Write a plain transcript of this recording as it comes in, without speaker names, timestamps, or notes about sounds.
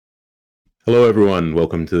Hello, everyone.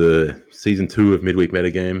 Welcome to the season 2 of Midweek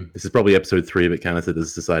Metagame. This is probably episode 3, but Kanister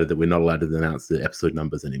has decided that we're not allowed to announce the episode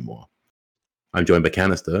numbers anymore. I'm joined by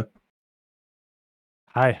Kanister.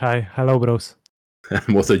 Hi. Hello, bros.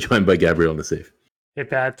 I'm also joined by Gabriel Nassif. Hey,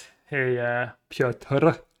 Pat. Hey,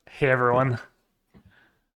 Piotr. Hey, everyone.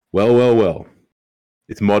 Well.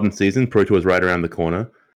 It's modern season. Pro Tour is right around the corner.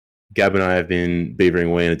 Gab and I have been beavering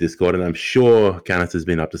away in a Discord, and I'm sure Kanister's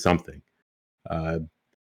been up to something.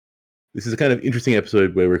 This is a kind of interesting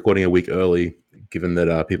episode. We're recording a week early, given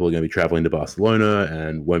that people are going to be traveling to Barcelona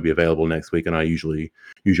and won't be available next week on our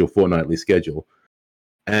usual fortnightly schedule.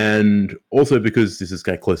 And also because this is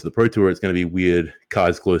kind of close to the Pro Tour, it's going to be weird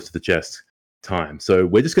cards close to the chest time. So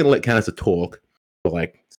we're just going to let Kanister talk for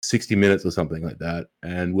like 60 minutes or something like that.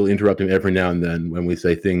 And we'll interrupt him every now and then when we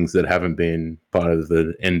say things that haven't been part of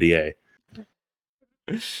the NDA.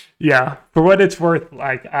 Yeah, for what it's worth,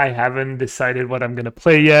 like I haven't decided what I'm gonna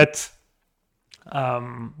play yet.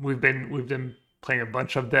 We've been playing a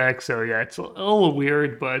bunch of decks, so yeah, it's a little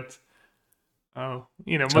weird, but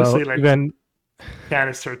mostly like even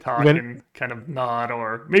Kanister talk and kind of nod,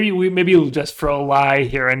 or maybe we'll just throw a lie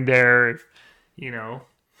here and there,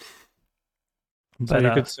 So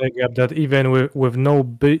you could say, Gab, that even with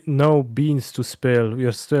no beans to spill,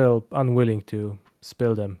 you're still unwilling to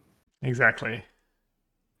spill them. Exactly.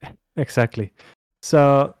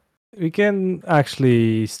 So we can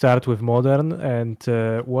actually start with Modern and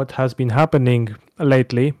what has been happening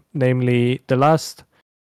lately. Namely, the last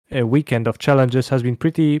weekend of challenges has been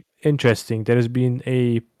pretty interesting. There has been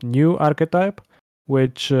a new archetype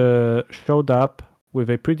which showed up with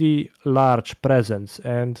a pretty large presence,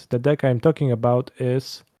 and the deck I'm talking about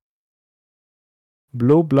is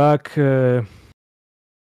blue-black.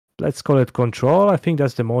 Let's call it control. I think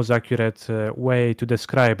that's the most accurate way to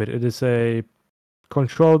describe it. It is a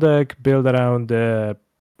control deck built around the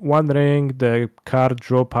One Ring, the card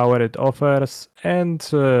draw power it offers, and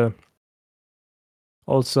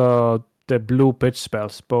also the blue pitch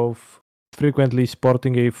spells, both frequently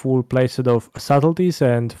sporting a full playset of subtleties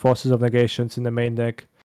and forces of negations in the main deck.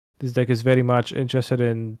 This deck is very much interested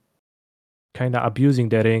in kind of abusing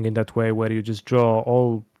the ring in that way, where you just draw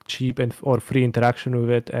all cheap or free interaction with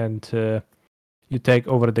it, and you take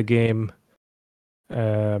over the game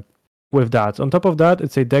with that. On top of that,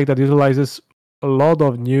 it's a deck that utilizes a lot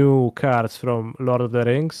of new cards from Lord of the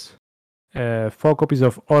Rings. 4 copies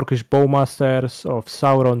of Orcish Bowmasters, of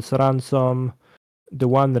Sauron's Ransom, the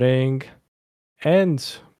One Ring,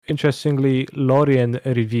 and interestingly, Lorien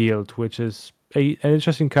Revealed, which is an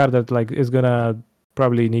interesting card that is gonna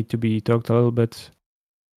probably need to be talked a little bit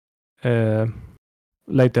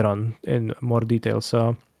later on in more detail.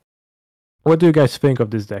 So what do you guys think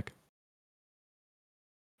of this deck?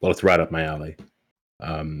 Well, it's right up my alley.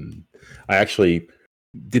 I actually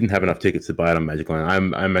didn't have enough tickets to buy it on Magic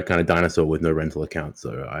Online. I'm a kind of dinosaur with no rental account,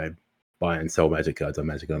 so I buy and sell Magic cards on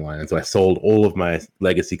Magic Online. And so I sold all of my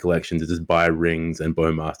Legacy collection to just buy rings and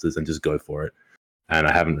Bowmasters and just go for it. And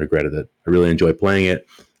I haven't regretted it. I really enjoy playing it.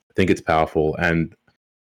 I think it's powerful. And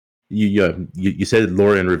you said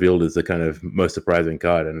Lorien Revealed is the kind of most surprising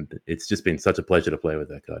card, and it's just been such a pleasure to play with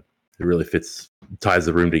that card. It really ties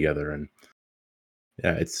the room together, and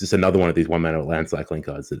yeah, it's just another one of these one-mana land cycling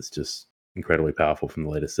cards that's just incredibly powerful from the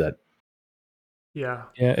latest set. Yeah,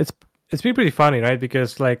 it's been pretty funny, right?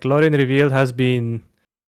 Because like Lorien Revealed has been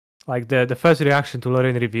like the first reaction to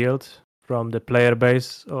Lorien Revealed from the player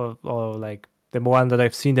base, or like the one that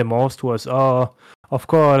I've seen the most was, oh, of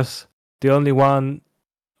course, the only one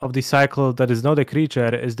of the cycle that is not a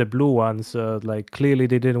creature is the blue one. So like clearly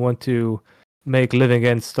they didn't want to make Living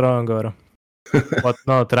End strong or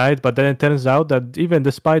whatnot, right? But then it turns out that even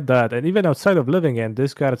despite that, and even outside of Living End,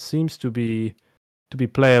 this card seems to be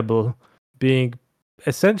playable, being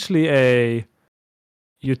essentially a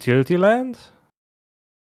utility land.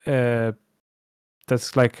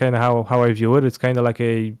 That's like kind of how I view it. It's kind of like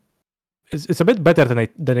it's a bit better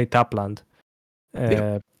than a tap land.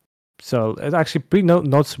 So it's actually pretty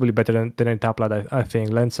noticeably better than a tap land, I think.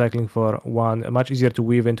 Land cycling for 1, much easier to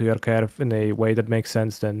weave into your curve in a way that makes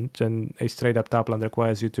sense than a straight up tap land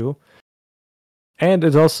requires you to. And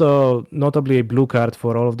it's also notably a blue card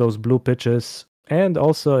for all of those blue pitches. And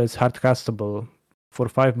also it's hard castable for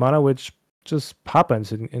 5 mana, which just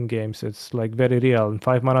happens in games. It's like very real. And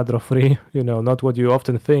 5 mana draw free, not what you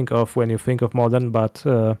often think of when you think of Modern, but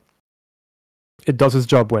it does its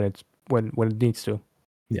job when it needs to.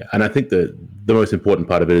 Yeah, and I think the most important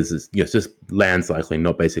part of it is it's just land cycling,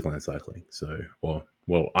 not basic land cycling. So,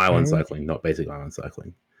 island cycling, not basic island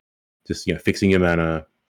cycling. Just fixing your mana,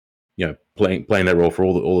 playing that role for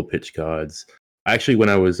all the pitch cards. Actually, when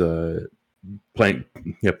I was playing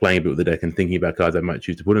a bit with the deck and thinking about cards I might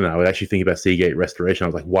choose to put in there, I would actually think about Seagate Restoration. I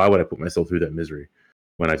was like, why would I put myself through that misery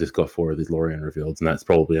when I just got 4 of these Lorien revealed, and that's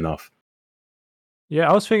probably enough. Yeah,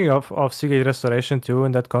 I was thinking of Seagate Restoration too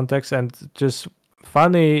in that context, and just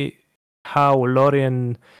funny how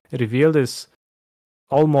Lorien revealed is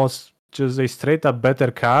almost just a straight up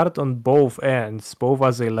better card on both ends, both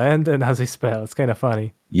as a land and as a spell. It's kind of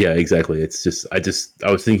funny. Yeah, exactly. It's just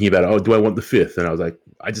I was thinking about, oh, do I want the 5th? And I was like,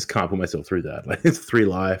 I just can't put myself through that. Like, it's 3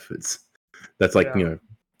 life. That's like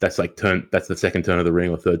that's like that's the second turn of the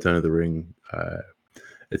ring or third turn of the ring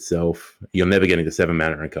itself. You're never getting to 7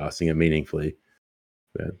 mana and casting it meaningfully.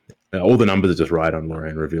 But all the numbers are just right on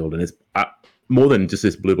Lorien revealed, and it's more than just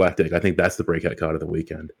this blue-black deck. I think that's the breakout card of the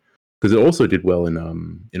weekend, because it also did well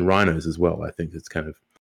in Rhinos as well. I think it's kind of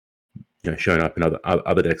shown up in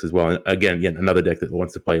other decks as well. And again, another deck that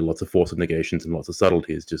wants to play lots of Force of Negations and lots of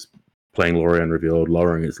subtleties, just playing Lorien revealed,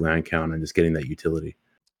 lowering its land count, and just getting that utility.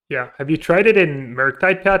 Yeah, have you tried it in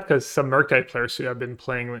Murktide, Pat? Because some Murktide players who have been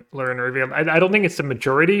playing Lorien revealed. I don't think it's the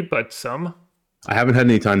majority, but some. I haven't had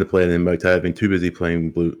any time to play it in Murktide. I've been too busy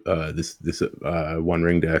playing this One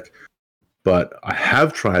Ring deck. But I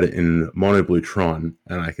have tried it in Mono Blue Tron,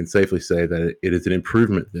 and I can safely say that it is an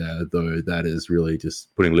improvement there, though that is really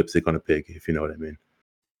just putting lipstick on a pig, if you know what I mean.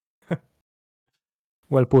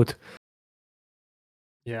 Well put.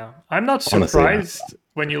 Yeah, I'm not surprised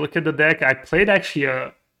when you look at the deck. I played actually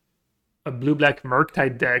a blue-black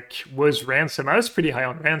Murktide deck, was Ransom. I was pretty high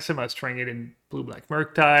on Ransom. I was trying it in blue-black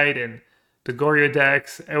Murktide and the Goryo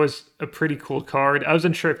decks. It was a pretty cool card. I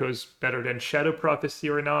wasn't sure if it was better than Shadow Prophecy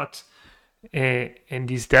or not in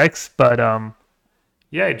these decks, but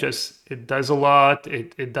yeah, it does a lot.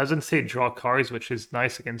 It doesn't say draw cards, which is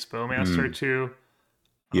nice against Bowmaster too.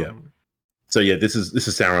 Yeah. So yeah, this is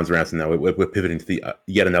Sauron's Ransom now. We're pivoting to the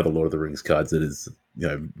yet another Lord of the Rings cards that is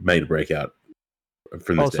made a breakout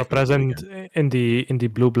from this also deck present in the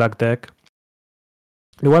blue-black deck.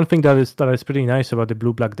 The one thing that is pretty nice about the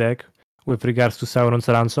blue-black deck with regards to Sauron's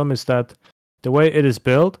Ransom is that the way it is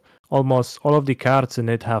built, almost all of the cards in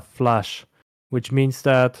it have flash, which means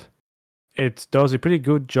that it does a pretty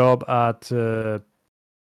good job at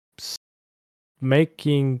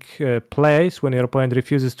making plays when your opponent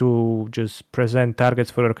refuses to just present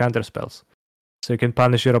targets for your counter spells. So you can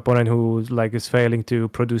punish your opponent who is failing to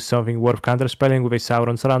produce something worth counterspelling with a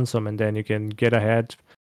Sauron's Ransom, and then you can get ahead,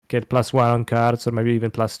 get +1 on cards, or maybe even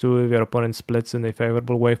 +2 if your opponent splits in a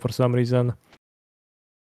favorable way for some reason.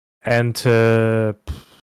 And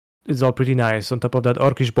it's all pretty nice. On top of that,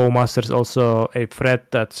 Orcish Bowmaster is also a threat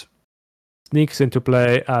that sneaks into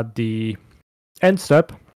play at the end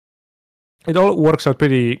step. It all works out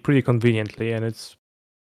pretty conveniently, and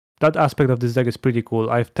that aspect of this deck is pretty cool.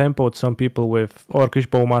 I've tempoed some people with Orcish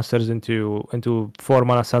Bowmasters into 4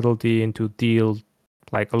 mana subtlety, into deal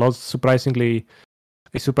a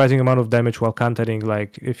surprising amount of damage while countering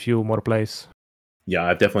a few more plays. Yeah,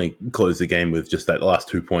 I've definitely closed the game with just that last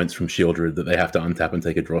 2 points from Shieldred that they have to untap and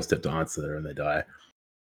take a draw step to answer, and they die.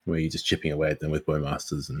 Where you're just chipping away at them with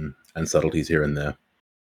Bowmasters and subtleties here and there.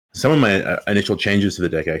 Some of my initial changes to the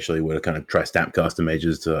deck actually were to kind of try Snapcaster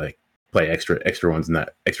Mages to play extra ones in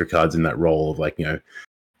that extra cards in that role of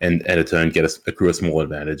and at a turn accrue a small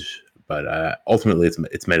advantage. But ultimately,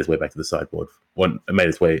 it's made its way back to the sideboard. It made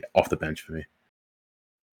its way off the bench for me.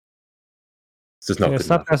 It's just not good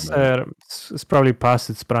enough. Snapcaster is probably past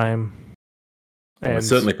its prime. And it's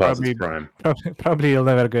certainly past its prime. Probably you'll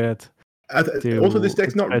never get. Also, this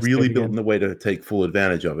deck's not really built in the way to take full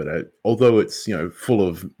advantage of it. Although it's full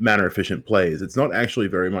of mana efficient plays, it's not actually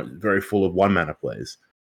very full of 1 mana plays.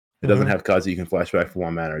 It doesn't have cards that you can flash back for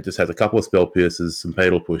 1 mana. It just has a couple of spell pierces, some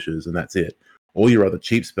fatal pushes, and that's it. All your other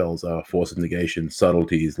cheap spells are Force of Negation,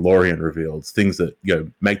 subtleties, Lorien revealed, things that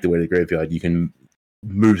make their way to the graveyard. You can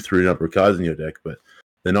move through a number of cards in your deck, but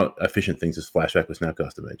they're not efficient things to flash back with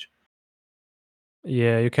Snapcaster Mage.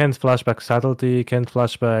 Yeah, you can't flashback subtlety, can't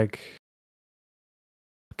really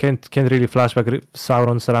flashback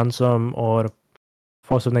Sauron's Ransom or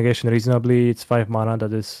Force of Negation reasonably. It's 5 mana,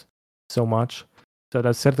 that is so much. So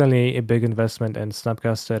that's certainly a big investment, and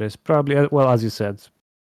Snapcaster is probably, well, as you said,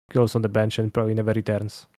 goes on the bench and probably never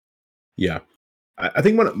returns. Yeah. I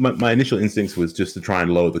think my initial instincts was just to try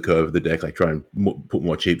and lower the curve of the deck, try and put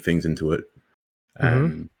more cheap things into it.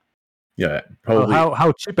 And yeah, probably. Well,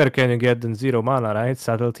 how cheaper can you get than 0 mana, right?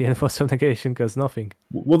 Subtlety and Force of Negation because nothing.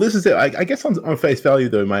 Well, this is it. I guess on face value,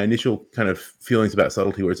 though, my initial kind of feelings about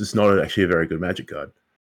Subtlety were it's just not actually a very good Magic card.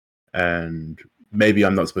 And maybe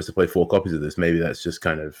I'm not supposed to play 4 copies of this. Maybe that's just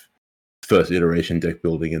kind of first iteration deck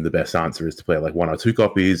building, and the best answer is to play 1 or 2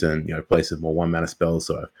 copies and play some more 1 mana spells.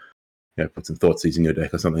 So put some Thoughtseize in your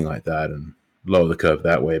deck or something like that, and lower the curve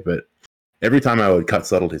that way. But every time I would cut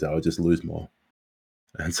subtleties, I would just lose more.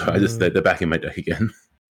 And so they're back in my deck again.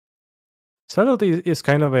 Subtlety is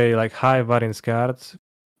kind of a like high variance card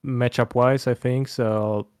matchup wise, I think.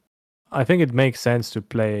 So I think it makes sense to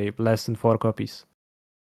play less than 4 copies.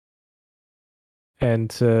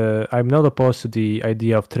 And I'm not opposed to the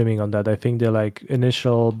idea of trimming on that. I think the like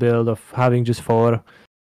initial build of having just 4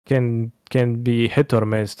 can be hit or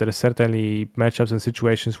miss. There are certainly matchups and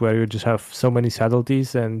situations where you just have so many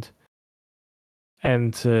subtleties and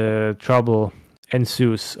trouble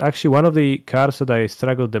ensues. Actually, one of the cards that I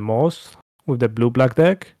struggled the most with the blue-black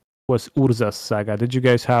deck was Urza's Saga. Did you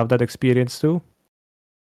guys have that experience too?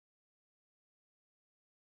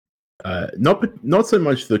 Not so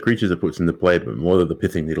much the creatures it puts into play, but more the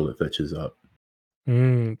pithing needle it fetches up.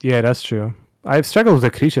 Yeah, that's true. I've struggled with the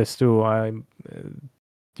creatures too.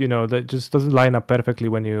 That just doesn't line up perfectly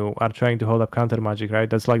when you are trying to hold up counter magic, right?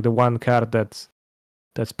 That's like the one card that's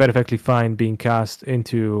perfectly fine being cast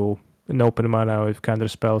into an open mana with counter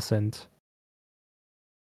spells and.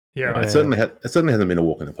 Yeah, it certainly hasn't been a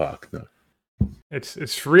walk in the park. No.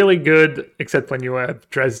 It's really good, except when you have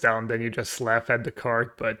Dress Down, then you just laugh at the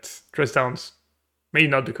card. But Dress Down's maybe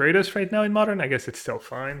not the greatest right now in Modern. I guess it's still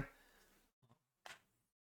fine.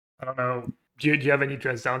 I don't know. Do you have any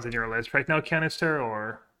Dress Downs in your list right now, Kanister?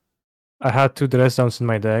 Or I had 2 Dress Downs in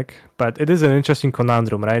my deck, but it is an interesting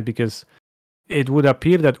conundrum, right? Because it would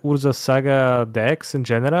appear that Urza's Saga decks in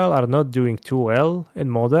general are not doing too well in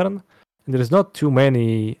Modern. And there's not too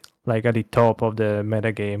many like at the top of the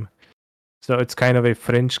metagame. So it's kind of a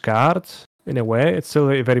fringe card in a way. It's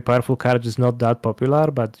still a very powerful card, just not that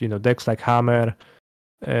popular. But decks like Hammer,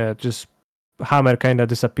 Hammer kind of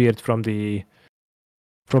disappeared from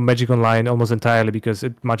Magic Online almost entirely because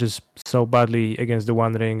it matches so badly against the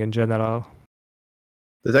One Ring in general.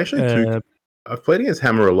 There's actually 2. I've played against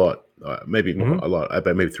Hammer a lot, maybe not a lot,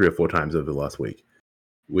 but maybe 3 or 4 times over the last week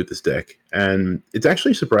with this deck, and it's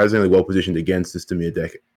actually surprisingly well positioned against this Dimir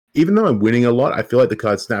deck. Even though I'm winning a lot, I feel like the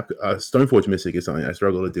card Stoneforge Mystic is something I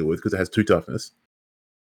struggle to deal with because it has 2 toughness,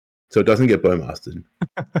 so it doesn't get Bowmastered.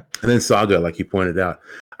 And then Saga, like you pointed out,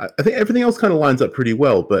 I think everything else kind of lines up pretty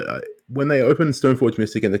well. But when they open Stoneforge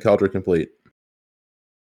Mystic and the Caldra Complete,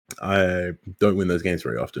 I don't win those games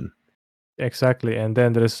very often. Exactly, and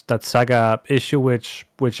then there's that Saga issue, which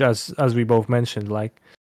as we both mentioned, like.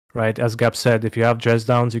 Right, as Gab said, if you have Dress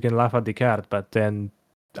Downs, you can laugh at the card, but then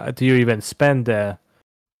do you even spend the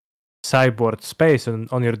sideboard space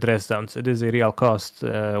on your Dress Downs? It is a real cost,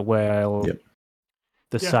 where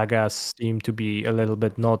the Sagas seem to be a little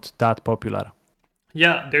bit not that popular.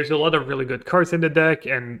 Yeah, there's a lot of really good cards in the deck,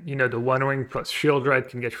 and the One Ring plus Shield Ride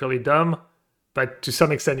can get really dumb, but to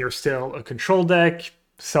some extent you're still a control deck,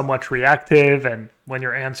 somewhat reactive, and when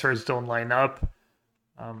your answers don't line up,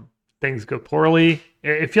 things go poorly.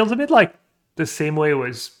 It feels a bit like the same way it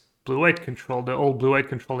was Blue-White Control, the old Blue-White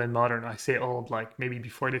Control in Modern. I say old, like maybe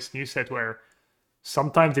before this new set, where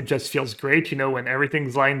sometimes it just feels great, when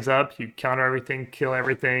everything lines up, you counter everything, kill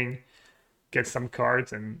everything, get some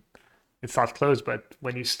cards, and it's not close. But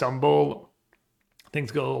when you stumble, things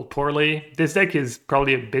go a little poorly. This deck is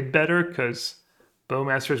probably a bit better because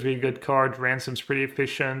Bowmaster's a really good card, Ransom's pretty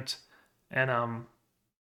efficient, and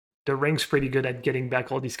the Ring's pretty good at getting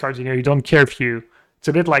back all these cards. You don't care if it's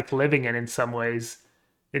a bit like living in some ways.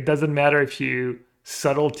 It doesn't matter if you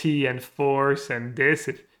subtlety and force and this.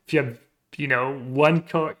 If you have, one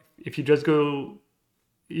card, if you just go,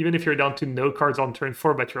 even if you're down to no cards on turn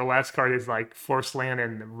 4, but your last card is like Force Land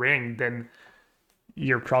and Ring, then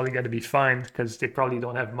you're probably going to be fine because they probably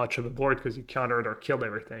don't have much of a board because you countered or killed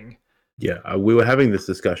everything. Yeah, we were having this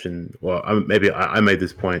discussion. Well, maybe I made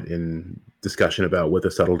this point in discussion about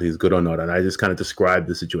whether subtlety is good or not, and I just kind of described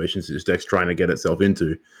the situations this deck's trying to get itself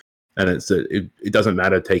into, and it doesn't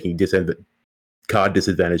matter taking card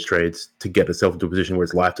disadvantage trades to get itself into a position where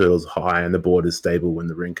its life total is high and the board is stable when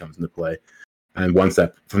the Ring comes into play. And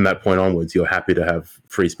from that point onwards, you're happy to have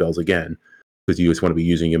free spells again because you just want to be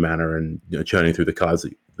using your mana and churning through the cards,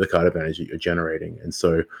 the card advantage that you're generating. And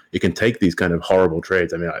so it can take these kind of horrible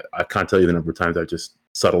trades. I mean, I can't tell you the number of times I've just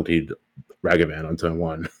subtletied Ragavan on turn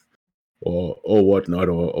 1 or whatnot,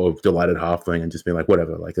 or Delighted Halfling and just being like,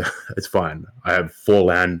 whatever, like it's fine. I have 4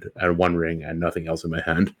 land and 1 ring and nothing else in my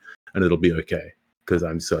hand, and it'll be okay because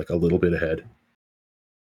I'm just like a little bit ahead.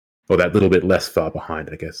 Or that little bit less far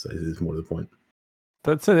behind, I guess, is more the point.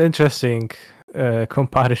 That's an interesting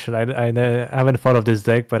comparison. I haven't thought of this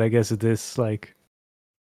deck, but I guess it is like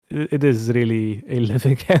it is really a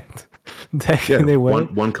living hand deck in a way.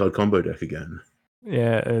 One card combo deck again.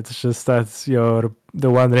 Yeah, it's just that the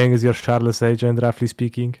One Ring is your Charlotte's Agent, roughly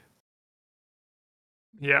speaking.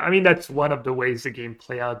 Yeah, I mean, that's one of the ways the game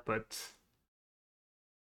play out, but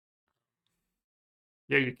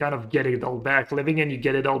yeah, you kind of get it all back. Living in, you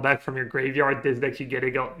get it all back from your graveyard. This deck, you get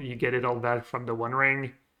it all back from the One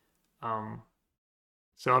Ring.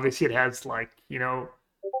 So obviously it has like,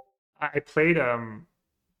 I played a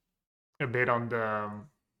bit on the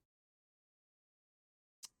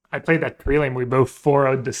I played that prelim. We both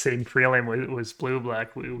 4-0'd the same prelim. It was blue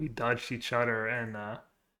black. We dodged each other, and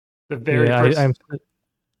the very first.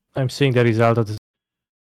 I'm seeing the result of this.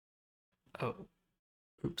 Oh,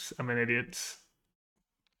 oops! I'm an idiot.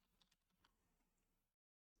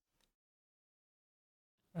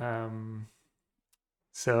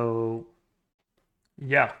 So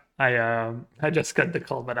yeah, I just got the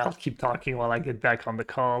call, but I'll keep talking while I get back on the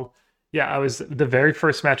call. Yeah, the very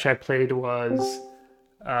first match I played was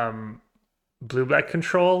blue black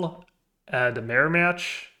control, the mirror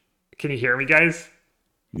match. Can you hear me, guys?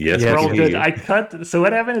 Yes, we're all good. I cut. So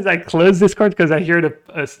what happened is I closed Discord because I hear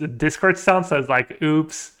the Discord sound. So I was like,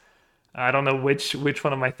 "Oops, I don't know which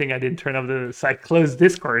one of my thing I didn't turn off." So I closed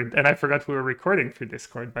Discord and I forgot we were recording through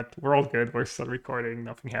Discord. But we're all good. We're still recording.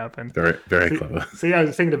 Nothing happened. Very, very clever. So yeah, I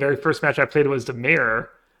was saying the very first match I played was the Mirror.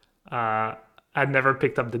 I'd never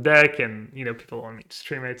picked up the deck, and people want me to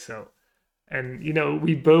stream it. So, and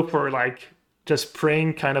we both were like just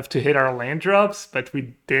praying kind of to hit our land drops, but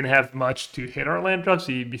we didn't have much to hit our land drops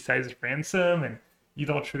besides ransom, and you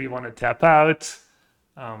don't really want to tap out.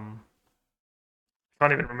 I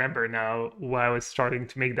can't even remember now why I was starting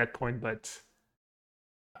to make that point, but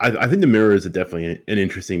I think the mirrors are definitely an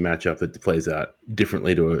interesting matchup that plays out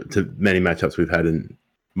differently to many matchups we've had in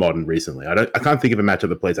Modern recently. I can't think of a matchup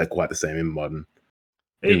that plays out quite the same in Modern.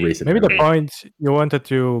 Maybe the point you wanted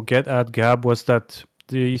to get at, Gab, was that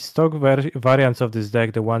the stock variants of this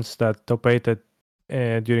deck, the ones that top 8'd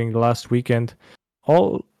during the last weekend,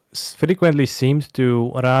 all frequently seemed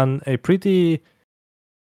to run a pretty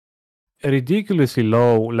ridiculously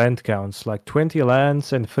low land counts, like 20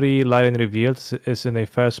 lands and 3 Lion Revealed is in a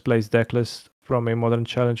first place deck list from a Modern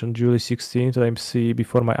Challenge on July 16th that I see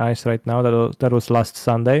before my eyes right now. That was last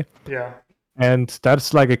Sunday. Yeah. And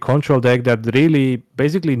that's like a control deck that really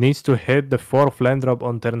basically needs to hit the 4th land drop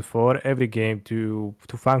on turn 4 every game to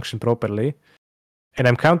function properly. And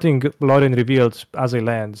I'm counting Lorien Revealed as a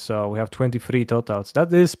land, so we have 23 totals.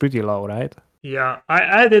 That is pretty low, right? Yeah,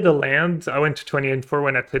 I did a land. I went to 20-4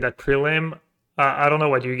 when I played that prelim. I don't know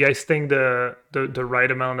what you guys think the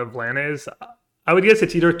right amount of land is. I would guess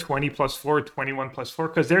it's either 20 plus 4, 21 plus 4,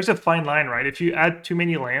 because there's a fine line, right? If you add too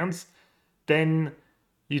many lands, then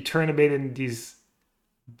you turn a bit in these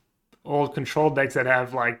old control decks that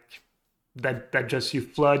have like that just you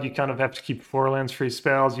flood. You kind of have to keep 4 lands free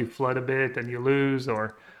spells. You flood a bit and you lose,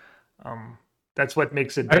 or that's what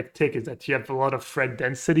makes a deck tick, is that you have a lot of threat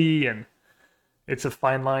density, and it's a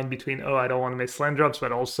fine line between, I don't want to miss land drops,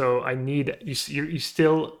 but also I need you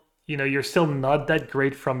still you're still not that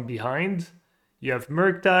great from behind. You have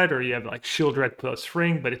Murktide or you have like Shield Red plus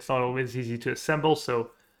Ring, but it's not always easy to assemble. So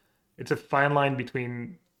it's a fine line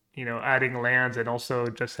between adding lands and also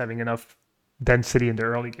just having enough density in the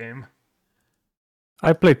early game.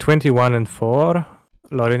 I played 21-4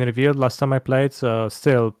 Lorien Revealed last time I played, so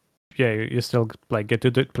still, yeah, you still like get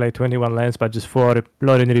to play 21 lands, but just 4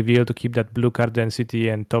 Lorien Revealed to keep that blue card density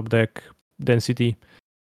and top deck density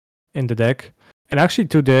in the deck. And actually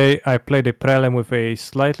today I played a prelim with a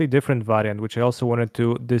slightly different variant, which I also wanted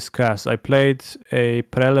to discuss. I played a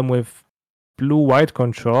prelim with blue-white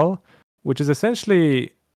control, which is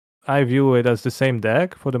essentially, I view it as the same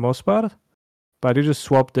deck for the most part, but you just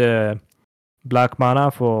swap the black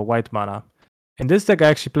mana for white mana. In this deck, I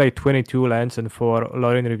actually played 22 lands and 4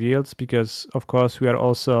 Lorien Revealed because, of course, we are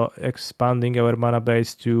also expanding our mana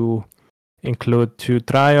base to include 2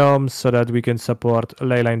 Triomes so that we can support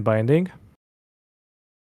Leyline Binding.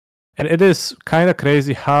 And it is kind of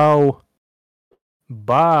crazy how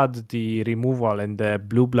bad the removal in the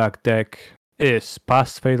blue-black deck is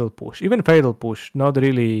past Fatal Push. Even Fatal Push, not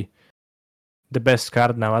really the best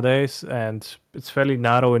card nowadays, and it's fairly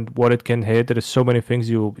narrow in what it can hit. There is so many things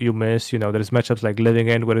you miss. There's matchups like Living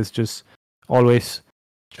End where it's just always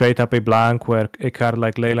straight up a blank, where a card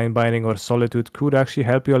like Leyline Binding or Solitude could actually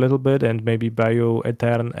help you a little bit and maybe buy you a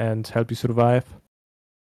turn and help you survive.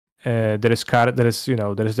 There is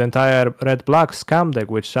the entire red-black scam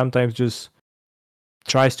deck, which sometimes just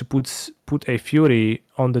tries to put a Fury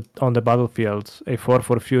on the battlefield, a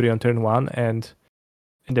 4/4 Fury on turn 1, and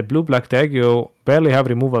in the blue-black deck, you barely have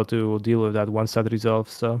removal to deal with that once that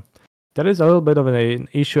resolves. So that is a little bit of an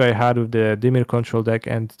issue I had with the Dimir control deck,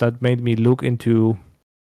 and that made me look into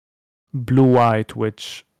blue-white,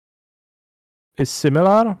 which is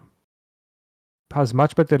similar, has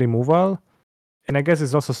much better removal, and I guess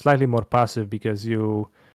it's also slightly more passive because you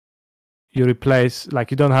replace,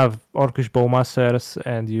 like, you don't have Orcish Bowmasters,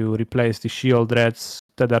 and you replace the Shield Reds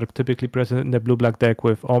that are typically present in the blue-black deck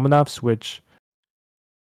with Omnaths, which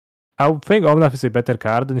I would think Omnath is a better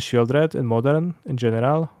card than Shield Red in Modern in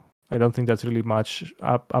general. I don't think that's really much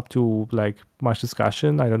up to like much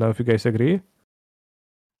discussion. I don't know if you guys agree.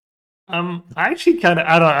 I actually kind of,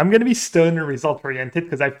 I don't know. I'm gonna be stone and result oriented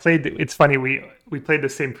because I played. It's funny, we played the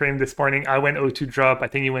same frame this morning. I went 0-2 drop. I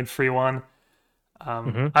think you went 3-1.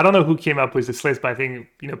 I don't know who came up with this list, but I think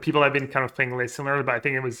people have been kind of playing less similar. But I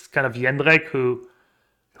think it was kind of Jendrek who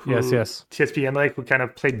yes, TSP Jendrek, who kind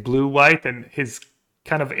of played blue white, and his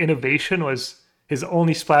kind of innovation was his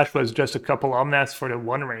only splash was just a couple Omnaths for the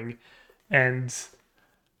One Ring, and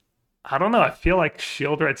I don't know. I feel like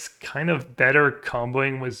Shield Red's kind of better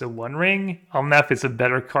comboing with the One Ring. Omnath is a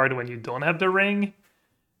better card when you don't have the ring,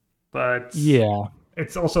 but yeah,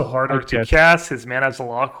 it's also harder to cast. His mana's a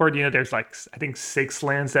lock cord. There's like I think 6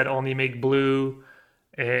 lands that only make blue,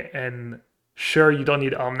 and sure you don't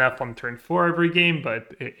need Omnath on turn 4 every game,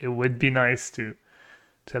 but it would be nice to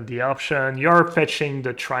have the option. You're fetching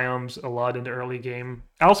the Triumphs a lot in the early game.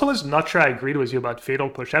 I also was not sure I agreed with you about Fatal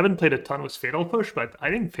Push. I haven't played a ton with Fatal Push, but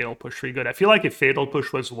I think Fatal Push pretty good. I feel like if Fatal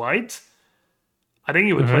Push was white, I think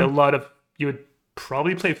you would play a lot of. You would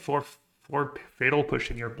probably play four Fatal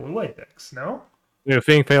Push in your blue-white decks. No? You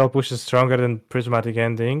think Fatal Push is stronger than Prismatic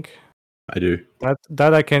Ending? I do.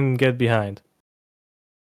 That I can get behind.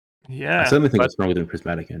 Yeah, I certainly think it's stronger than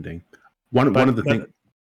Prismatic Ending. One of the things.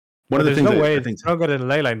 One of the things no way I think it's stronger than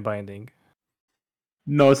Leyline Binding.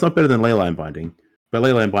 No, it's not better than Leyline Binding. But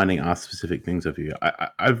Leyline Binding asks specific things of you.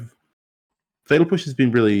 I've Fatal Push has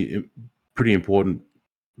been really pretty important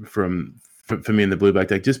for me in the blue black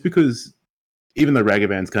deck, just because even though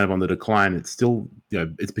Ragavan's kind of on the decline, it's still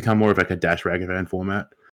it's become more of like a dash Ragavan format.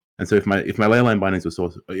 And so if my Leyline Bindings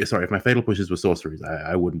were if my Fatal Pushes were sorceries,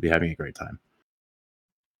 I wouldn't be having a great time.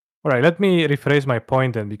 All right, let me rephrase my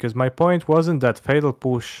point then, because my point wasn't that Fatal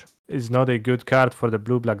Push is not a good card for the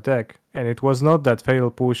blue-black deck, and it was not that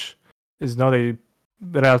Fatal Push is not a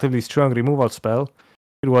relatively strong removal spell.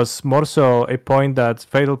 It was more so a point that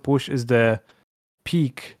Fatal Push is the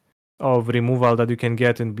peak of removal that you can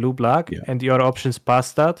get in blue-black, and your options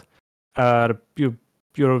past that are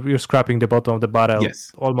you're scrapping the bottom of the barrel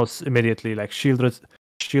almost immediately, like Shieldred's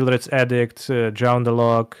Edict, Drown the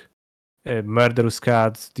Lock, Murderous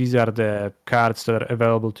Cards. These are the cards that are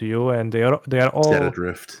available to you, and they are all Set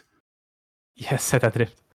Adrift. Yes, Set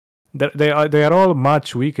Adrift. They are all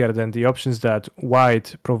much weaker than the options that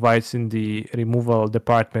White provides in the removal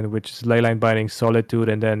department, which is Leyline Binding, Solitude,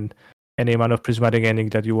 and then any amount of Prismatic Ending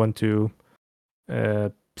that you want to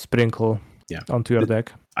sprinkle onto your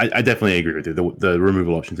deck. I definitely agree with you. The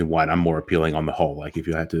removal options in White are more appealing on the whole. Like if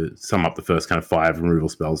you had to sum up the first kind of 5 removal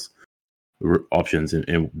spells options,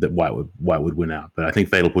 and that White would win out. But I think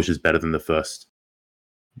Fatal Push is better than the first.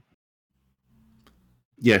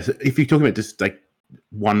 Yes, if you're talking about just like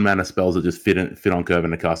 1 mana spells that just fit on curve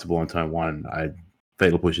and are castable on turn 1,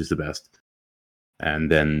 Fatal Push is the best, and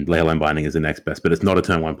then Leyline Binding is the next best. But it's not a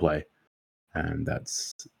turn 1 play, and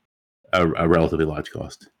that's a relatively large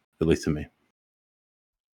cost, at least to me.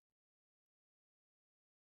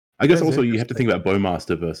 I guess also you have to think about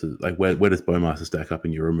Bowmaster versus like where does Bowmaster stack up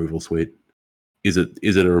in your removal suite? Is it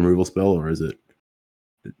a removal spell, or is it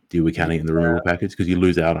do we counting it in the removal package because you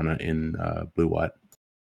lose out on it in blue white?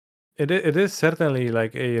 It is certainly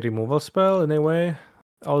like a removal spell in a way,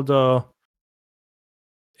 although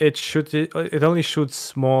it only shoots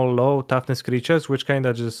small low toughness creatures, which kind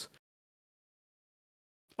of just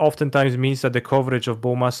oftentimes means that the coverage of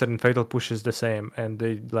Bowmaster and Fatal Push is the same, and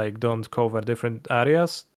they like don't cover different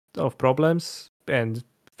areas of problems, and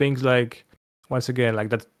things like, once again, like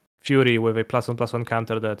that Fury with a +1/+1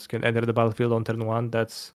 counter that can enter the battlefield on turn 1,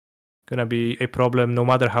 that's gonna be a problem no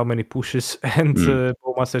matter how many pushes and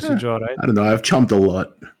Bowmasters you draw, right? I don't know, I've chumped a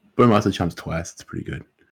lot. Bowmaster chumps twice, it's pretty good.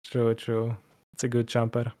 True. It's a good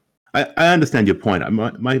chumper. I understand your point.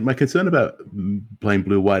 My concern about playing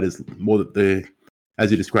blue-white is more that as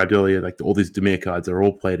you described earlier, like all these Dimir cards are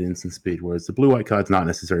all played at instant speed, whereas the blue-white cards not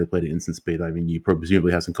necessarily played at instant speed. I mean, you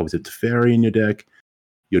presumably have some copies of Teferi in your deck.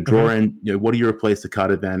 You're drawing, what do you replace the card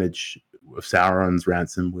advantage of Sauron's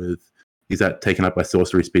Ransom with? Is that taken up by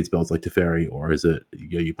sorcery speed spells like Teferi, or is it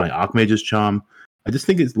you playing Archmage's Charm? I just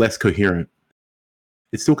think it's less coherent.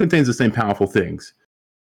 It still contains the same powerful things,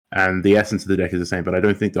 and the essence of the deck is the same, but I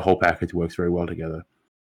don't think the whole package works very well together.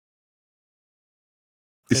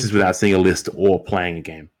 This is without seeing a list or playing a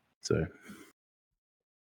game. So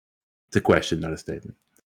it's a question, not a statement.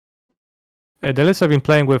 The list I've been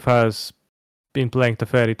playing with has been playing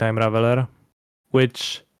Teferi Time Raveler,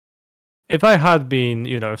 which if I had been,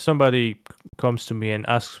 if somebody comes to me and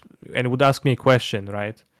would ask me a question,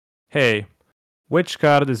 right? Hey, which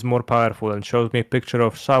card is more powerful, and shows me a picture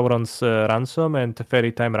of Sauron's Ransom and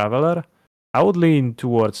Teferi Time Raveler, I would lean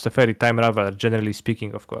towards Teferi Time Raveler, generally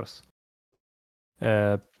speaking, of course.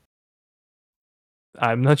 I'm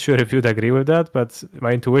not sure if you'd agree with that, but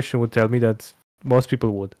my intuition would tell me that most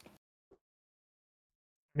people would.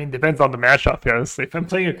 I mean, depends on the matchup, honestly. If I'm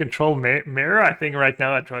playing a control mirror, I think right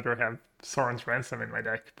now I'd rather have Sauron's Ransom in my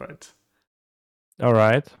deck, but... All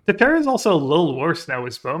right. The pair is also a little worse now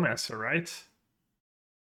with Bowmaster, right?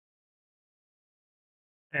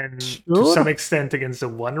 And to some extent against the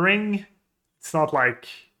One Ring, it's not like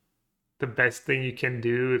the best thing you can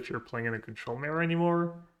do if you're playing in a control mirror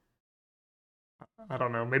anymore. I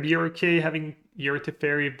don't know. Maybe you're okay having your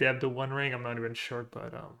Teferi if they have the One Ring. I'm not even sure,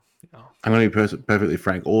 but I'm going to be perfectly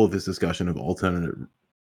frank. All of this discussion of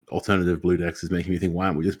alternative blue decks is making me think, why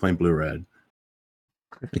aren't we just playing blue-red?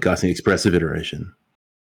 And casting expressive iteration.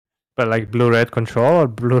 But like blue-red control or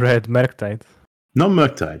blue-red Murktide? Not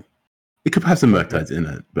Murktide. It could have some Murktides in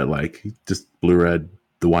it, but like just blue-red,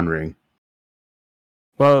 the One Ring.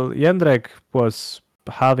 Well, Jendrek was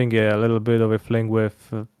having a little bit of a fling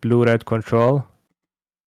with blue-red control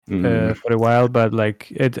for a while, but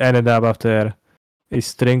like it ended up after a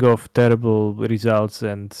string of terrible results,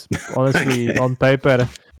 and honestly, on paper,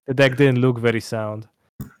 the deck didn't look very sound.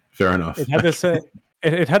 Fair enough. It had the same.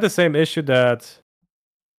 It had the same issue that.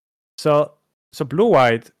 So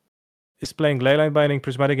blue-white is playing Leyline Binding,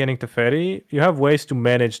 Prismatic Ending, Teferi. You have ways to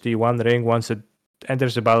manage the One Ring once it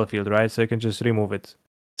enters the battlefield, right? So you can just remove it.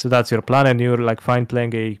 So that's your plan, and you're like fine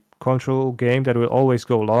playing a control game that will always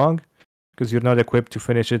go long because you're not equipped to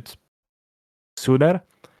finish it sooner.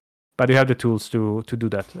 But you have the tools to do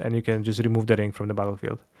that, and you can just remove the ring from the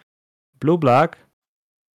battlefield. Blue-black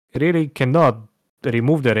really cannot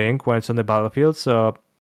remove the ring when it's on the battlefield, so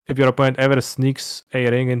if your opponent ever sneaks a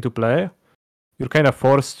ring into play, you're kind of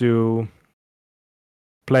forced to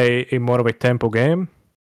play a more of a tempo game.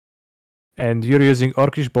 And you're using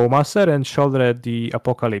Orcish Bowmaster and Shoulder the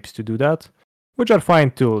Apocalypse to do that, which are fine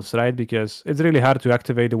tools, right? Because it's really hard to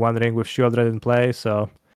activate the One Ring with Shieldred in play, so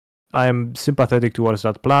I'm sympathetic towards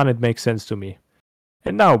that plan. It makes sense to me.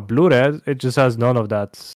 And now blue-red, it just has none of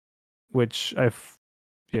that, which I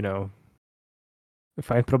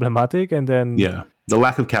find problematic. And then the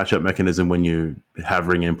lack of catch-up mechanism when you have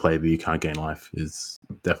ring in play but you can't gain life is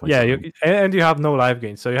definitely and you have no life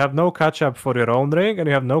gain, so you have no catch-up for your own ring, and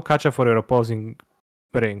you have no catch-up for your opposing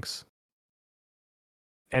rings.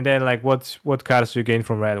 And then like what cards do you gain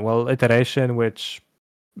from red? Well, iteration, which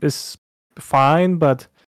is fine, but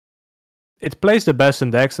it plays the best in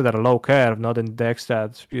decks that are low curve, not in decks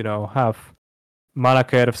that have mana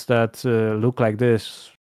curves that look like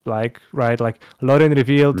this, right? Like Lorien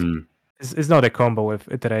Revealed is not a combo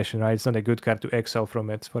with iteration, right? It's not a good card to exile from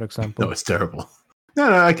it, for example. No, it's terrible.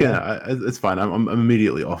 No, I can. It's fine. I'm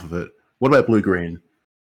immediately off of it. What about blue-green?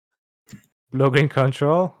 Blue-green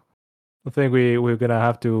control? I think we're gonna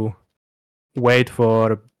have to wait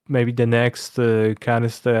for maybe the next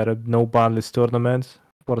Kanister no ban list tournament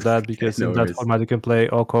for that, because in that format you can play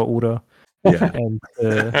Oko Ura and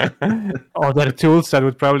other tools that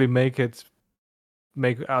would probably make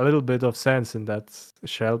a little bit of sense in that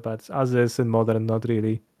shell, but as is in modern, not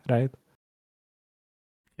really, right?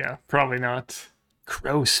 Yeah, probably not.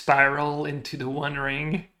 Crow Spiral into the One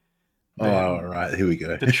Ring. All right, here we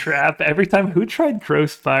go. The trap. Every time, who tried Crow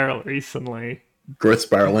Spiral recently? Growth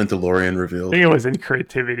Spiral into Lorien Reveal. I think it was in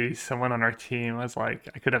Creativity. Someone on our team was like,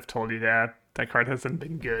 I could have told you that. That card hasn't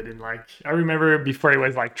been good. And like, I remember before he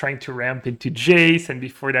was like trying to ramp into Jace, and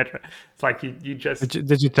before that, it's like you just...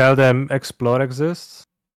 Did you tell them Explore exists?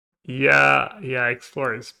 Yeah,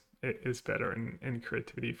 Explore is better in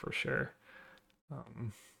Creativity for sure.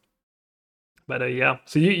 But yeah,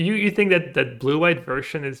 so you think that blue-white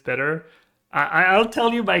version is better? I'll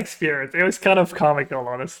tell you my experience. It was kind of comical,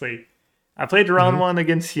 honestly. I played round one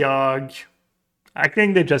against Yogg. I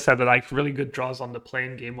think they just had like really good draws on the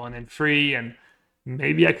plane game 1 and 3, and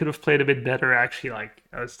maybe I could have played a bit better. Actually, like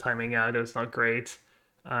I was timing out, it was not great.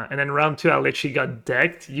 And then round 2, I literally got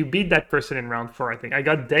decked. You beat that person in round 4, I think. I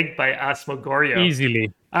got decked by Asmogorio.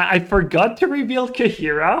 Easily. I forgot to reveal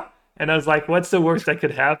Kahira, and I was like, what's the worst that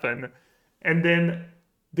could happen? And then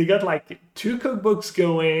they got like 2 cookbooks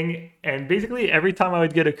going, and basically every time I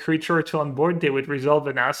would get a creature or 2 on board, they would resolve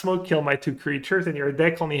an Asmo, kill my 2 creatures, and your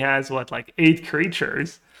deck only has, like 8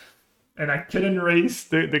 creatures. And I couldn't raise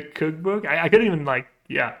the cookbook. I couldn't even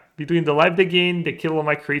between the life they gain, they kill all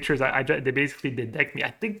my creatures, they basically did deck me. I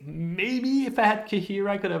think maybe if I had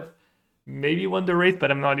Kahira, I could have maybe won the race,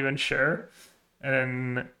 but I'm not even sure. And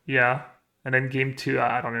then, yeah. And then game 2,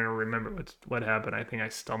 I don't even remember what happened. I think I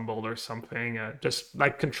stumbled or something. Just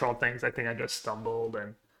like control things. I think I just stumbled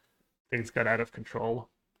and things got out of control.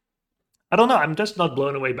 I don't know. I'm just not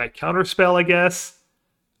blown away by Counterspell, I guess.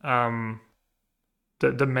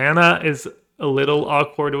 The mana is a little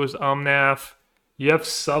awkward with Omnath. You have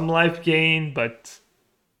some life gain, but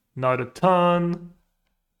not a ton.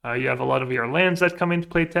 You have a lot of your lands that come into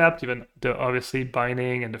play tapped. Even the obviously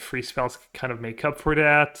binding and the free spells kind of make up for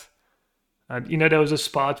that. And there was a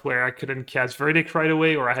spot where I couldn't cast Verdict right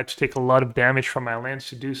away, or I had to take a lot of damage from my lands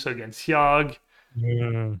to do so against Yogg.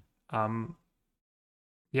 Yeah.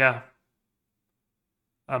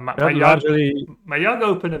 My Yogg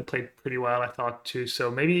opened and played pretty well, I thought, too.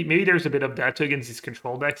 So maybe there's a bit of that too against these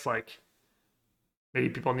control decks. Like, maybe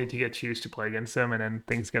people need to get used to play against them, and then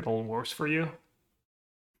things get a little worse for you.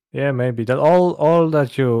 Yeah, maybe. That all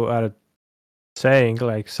that you are saying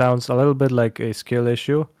like sounds a little bit like a skill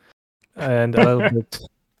issue, and a little bit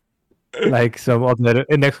like some other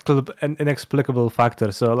inexplicable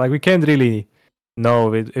factor. So like we can't really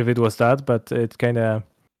know if it was that, but it kind of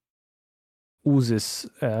oozes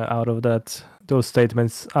out of those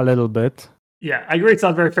statements a little bit. Yeah, I agree. It's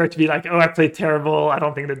not very fair to be like, oh, I played terrible. I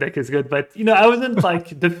don't think the deck is good. But, I wasn't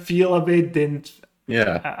like, the feel of it didn't.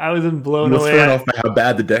 Yeah. I wasn't blown away. You were thrown off by how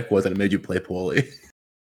bad the deck was and it made you play poorly.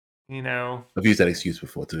 I've used that excuse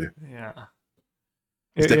before too. Yeah.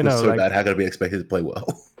 This deck was so bad, how could I be expected to play well?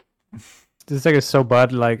 This deck is so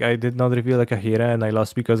bad, like I did not reveal like a Kahira and I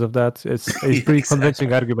lost because of that. It's a pretty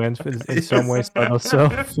convincing argument in some ways, but also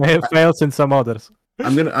fails in some others.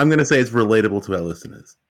 I'm gonna say it's relatable to our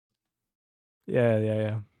listeners.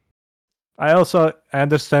 Yeah. I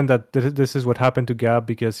understand that this is what happened to Gab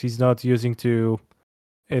because he's not using to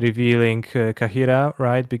revealing Kahira,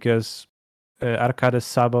 right? Because Arcades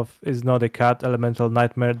Sabbath is not a cat, elemental,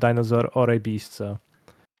 nightmare, dinosaur, or a beast, so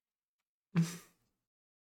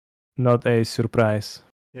not a surprise.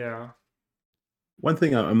 Yeah. One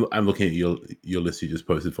thing I'm looking at your list you just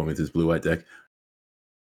posted for me, this blue-white deck.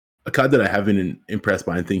 A card that I have been impressed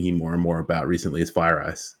by and thinking more and more about recently is Fire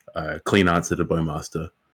Ice. Clean answer to Bowmaster.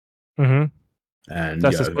 Mm-hmm. And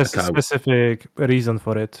that's a specific reason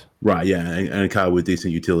for it. Right, yeah, and a card with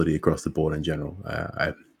decent utility across the board in general.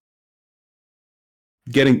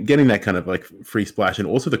 Getting that kind of like free splash, and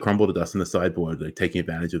also the crumble to dust in the sideboard, like taking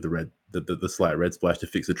advantage of the slight red splash to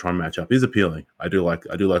fix the Tron matchup is appealing. I do like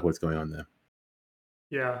what's going on there.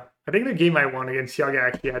 Yeah, I think the game I won against Yogg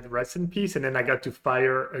actually had Rest in Peace, and then I got to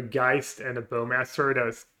fire a Geist and a Bowmaster. That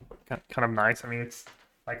was kind of nice. I mean, it's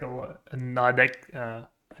like a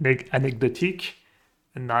anecdotique,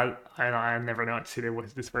 and not I never know how to say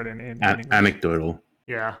this word in English. Anecdotal.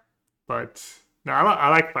 Yeah, but no, I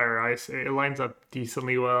like Fire Ice. It lines up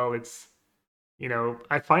decently well. It's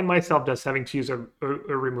I find myself just having to use a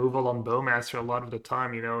removal on Bowmaster a lot of the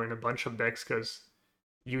time. In a bunch of decks because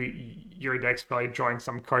your deck's probably drawing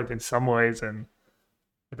some cards in some ways, and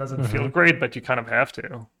it doesn't feel great, but you kind of have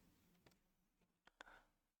to.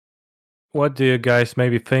 What do you guys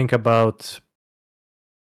maybe think about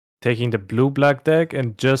taking the blue-black deck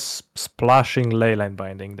and just splashing Leyline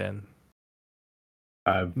Binding then?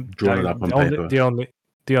 I've drawn it up on paper.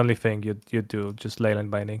 The only thing you do, just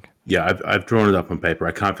Leyline Binding. Yeah, I've drawn it up on paper.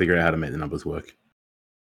 I can't figure out how to make the numbers work.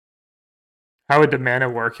 How would the mana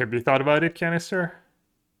work? Have you thought about it, Kanister?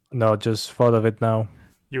 No, just thought of it now.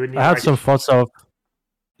 You would need I had some thoughts of.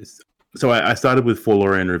 So I started with 4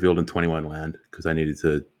 Lorien revealed in 21 land because I needed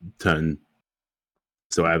to turn.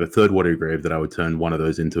 So I have a 3rd Watery Grave that I would turn one of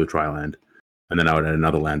those into a tri-land, and then I would add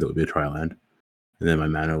another land that would be a tri-land, and then my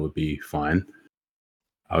mana would be fine.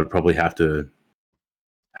 I would probably have to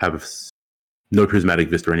have no Prismatic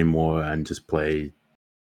Vista anymore and just play.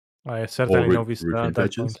 I certainly no Vista at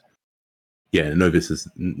that point. Yeah, no Vistas,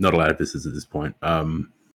 not a lot of Vistas at this point.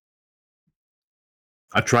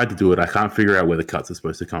 I've tried to do it. I can't figure out where the cuts are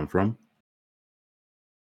supposed to come from.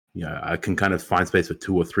 Yeah, I can kind of find space for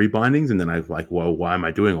 2 or 3 bindings, and then I'm like, well, why am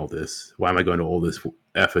I doing all this? Why am I going to all this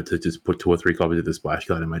effort to just put 2 or 3 copies of the splash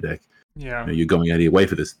card in my deck? Yeah, you're going out of your way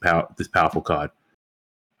for this powerful card.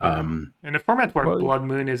 In a format where Blood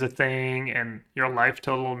Moon is a thing and your life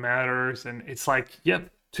total matters, and it's like,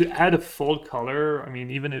 to add a full color, I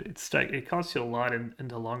mean, even it's like it costs you a lot in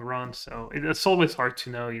the long run. So it's always hard to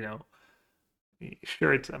know.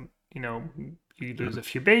 Sure, it's you lose a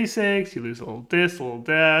few basics, you lose a little this, a little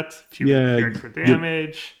that, a few for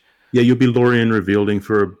damage. You'll be Lorien revealing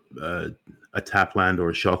for a tap land or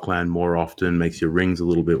a shock land more often, makes your rings a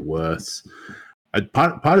little bit worse.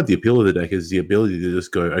 Part of the appeal of the deck is the ability to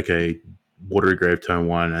just go, okay, Watery Grave turn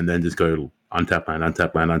 1, and then just go untap land,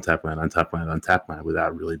 untap land, untap land, untap land, untap land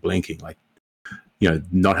without really blinking. Like,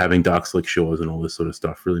 not having Dark Slick Shores and all this sort of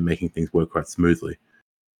stuff, really making things work quite smoothly.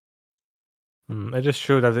 It just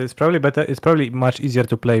shows that it's probably better. It's probably much easier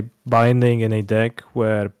to play binding in a deck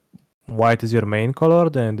where white is your main color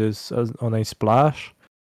than it is on a splash,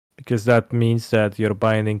 because that means that your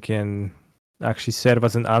binding can actually serve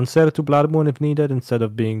as an answer to Blood Moon if needed, instead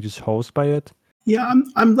of being just hosed by it. Yeah,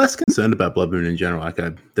 I'm less concerned about Blood Moon in general. Like,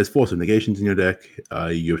 there's Force of Negations in your deck.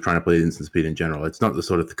 You're trying to play instant speed in general. It's not the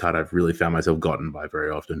sort of card I've really found myself gotten by very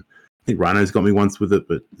often. I think Rhino's got me once with it,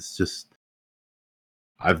 but it's just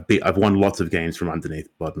I've won lots of games from underneath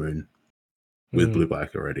Blood Moon with blue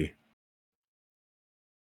black already.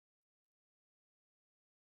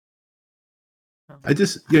 I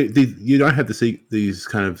just you don't have these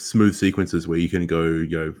kind of smooth sequences where you can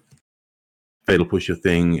go fatal push your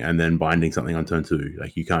thing and then binding something on turn 2.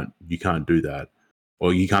 Like, you can't do that,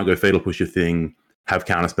 or you can't go fatal push your thing, have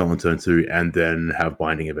counterspell on turn 2, and then have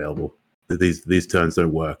binding available. These turns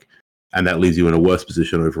don't work, and that leaves you in a worse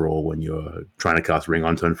position overall when you're trying to cast Ring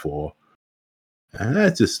on turn 4. And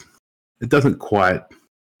it doesn't quite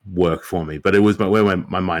work for me. But it was where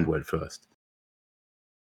my mind went first.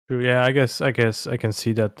 Yeah, I guess I can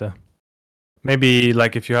see that. Maybe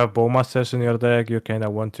like if you have Bowmasters in your deck, you kind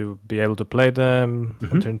of want to be able to play them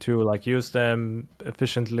on turn 2, like use them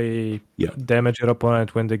efficiently, damage your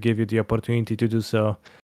opponent when they give you the opportunity to do so,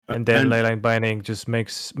 and then Leyline Binding just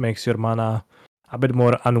makes your mana a bit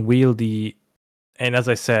more unwieldy. And as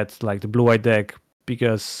I said, like the blue-white deck,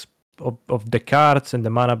 because of the cards and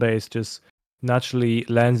the mana base, just naturally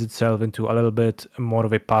lends itself into a little bit more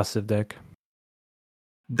of a passive deck.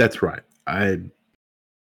 That's right. I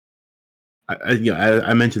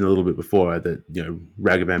mentioned a little bit before that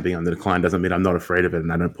Ragavan being on the decline doesn't mean I'm not afraid of it,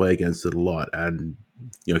 and I don't play against it a lot. And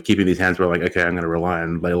keeping these hands where like, okay, I'm going to rely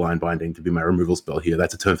on Leyline Binding to be my removal spell here.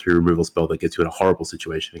 That's a turn 3 removal spell that gets you in a horrible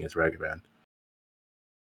situation against Ragavan.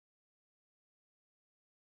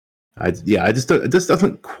 It just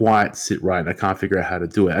doesn't quite sit right, and I can't figure out how to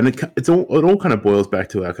do it. And it all kind of boils back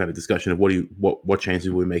to our kind of discussion of what changes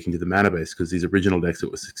we're making to the mana base, because these original decks that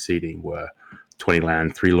were succeeding were 20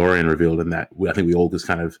 land, 3 Lorien revealed, and that I think we all just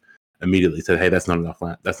kind of immediately said, hey, that's not enough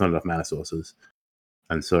land, that's not enough mana sources.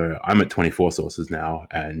 And so I'm at 24 sources now,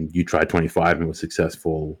 and you tried 25 and was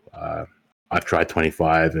successful. I've tried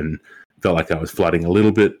 25 and felt like I was flooding a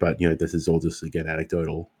little bit, but this is all just, again,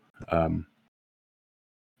 anecdotal.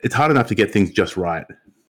 It's hard enough to get things just right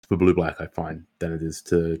for blue-black, I find, than it is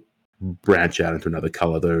to branch out into another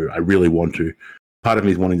color, though I really want to. Part of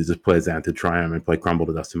me is wanting to just play Xanthid Triumph and play Crumble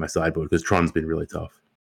to Dust in my sideboard, because Tron's been really tough.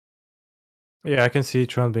 Yeah, I can see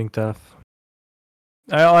Tron being tough.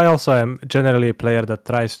 I also am generally a player that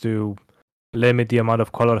tries to limit the amount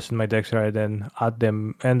of colors in my decks rather than add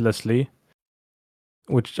them endlessly,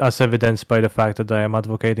 which as evidenced by the fact that I am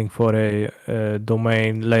advocating for a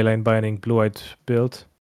domain Leyline Binding blue-white build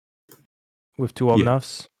with 2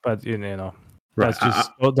 Omnavs. But right. That's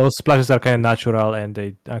just those splashes are kind of natural, and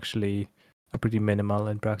they actually are pretty minimal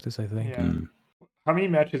in practice, I think. Yeah. How many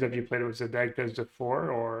matches have you played with the deck? Does it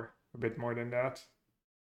 4 or a bit more than that?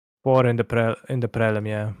 4 in the prelim,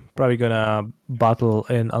 yeah. Probably gonna battle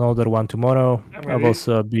in another one tomorrow. I've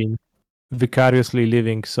also been vicariously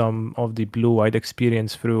living some of the blue-white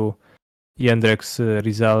experience through Jendrek's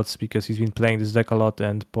results, because he's been playing this deck a lot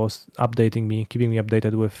and keeping me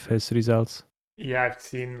updated with his results. Yeah, I've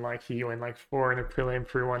seen like he went like 4 in a prelim,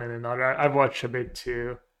 3-1 in another. I've watched a bit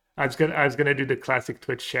too. I was gonna do the classic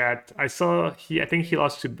Twitch chat. I think he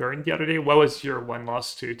lost to Burn the other day. What was your one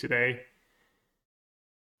loss to today?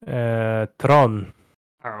 Tron.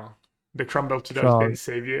 Oh, the Crumble to Dust didn't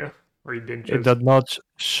save you, or you didn't. It did not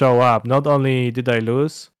show up. Not only did I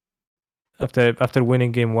lose after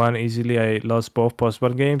winning game 1 easily, I lost both possible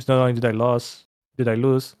games. Not only did I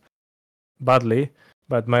lose badly,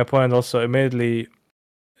 but my opponent also immediately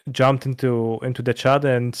jumped into the chat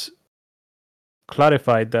and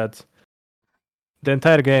clarified that the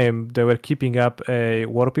entire game they were keeping up a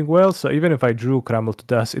Warping Well, so even if I drew Crumble to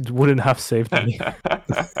Dust, it wouldn't have saved me.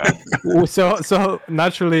 so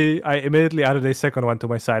naturally, I immediately added a second one to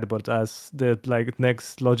my sideboard as the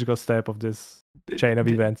next logical step of this chain of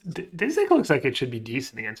events. This deck looks like it should be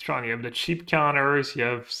decent against Tron. You have the cheap counters, you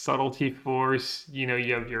have Subtlety Force, you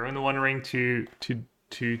have your own One Ring to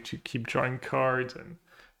keep drawing cards, and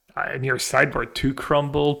in your sideboard 2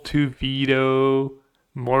 Crumble, 2 Veto,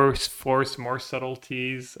 more Force, more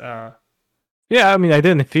Subtleties. Yeah, I mean, I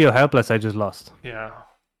didn't feel helpless. I just lost. Yeah,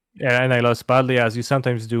 and I lost badly, as you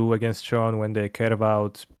sometimes do against Tron when they carve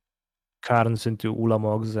out Karns into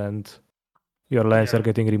Ulamogs and your lands are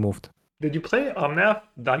getting removed. Did you play Omnath,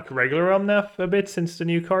 like regular Omnath, a bit since the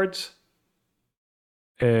new cards?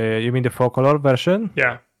 You mean the 4-color version?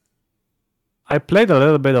 Yeah. I played a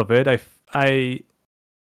little bit of it. I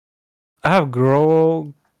have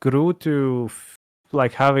grew to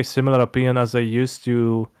like have a similar opinion as I used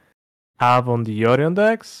to have on the Orion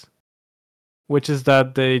decks, which is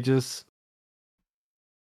that they just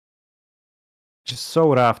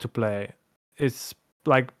so rough to play. It's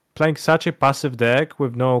like playing such a passive deck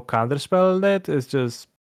with no counterspell in it is just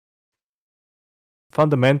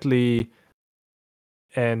fundamentally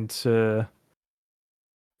and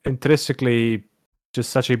intrinsically just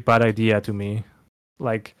such a bad idea to me.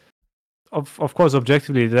 Like, of course,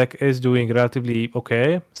 objectively, the deck is doing relatively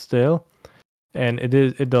okay still, and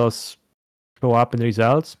it does show up in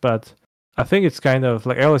results. But I think it's kind of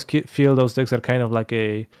like I always feel those decks are kind of like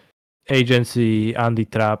a agency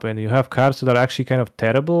anti-trap, and you have cards that are actually kind of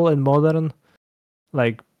terrible in modern.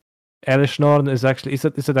 Like Elish Norn is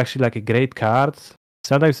it actually like a great card?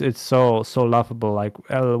 Sometimes it's so laughable. Like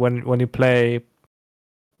when you play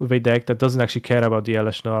with a deck that doesn't actually care about the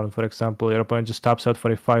Elish Norn, for example, your opponent just taps out for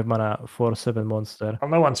a 5-mana 4/7 monster. Well,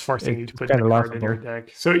 no one's forcing you to put that card in your deck.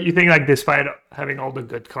 So you think like despite having all the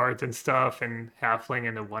good cards and stuff and Halfling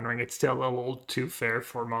and the One Ring, it's still a little too fair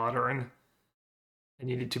for modern, and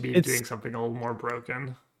you need to be doing something a little more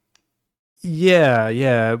broken.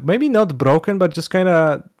 Yeah, maybe not broken, but just kind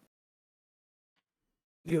of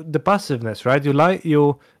the passiveness, right?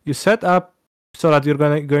 You set up so that you're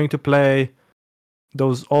going to play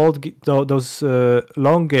those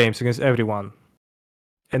long games against everyone,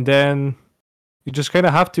 and then you just kind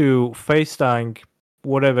of have to face tank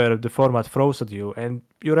whatever the format throws at you, and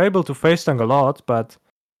you're able to face tank a lot, but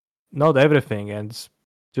not everything, and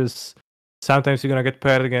just sometimes you're gonna get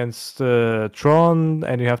paired against Tron,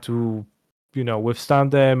 and you have to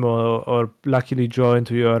withstand them or luckily draw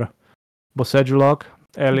into your Boseju lock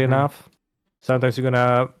early enough. Sometimes you're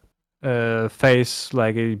gonna face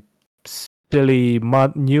like a silly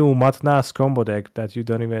new Matnas combo deck that you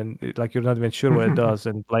don't even you're not even sure what it does,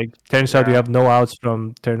 and turns out you have no outs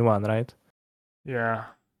from turn 1, right? Yeah,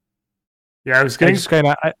 I was getting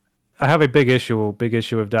I have a big issue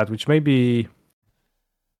with that, which may be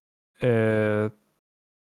I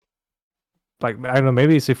don't know,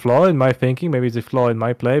 maybe it's a flaw in my thinking, maybe it's a flaw in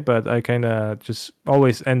my play, but I kind of just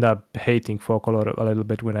always end up hating 4-color a little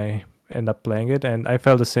bit when I end up playing it, and I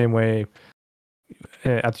felt the same way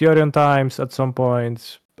at Yorion times at some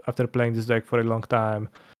point after playing this deck for a long time.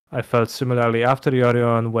 I felt similarly after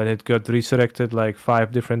Yorion when it got resurrected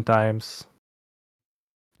 5 different times.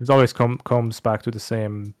 It always comes back to the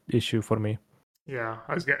same issue for me. Yeah,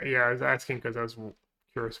 I was asking because I was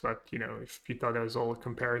curious about if you thought there was all a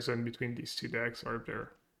comparison between these two decks or if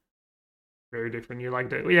they're very different. You like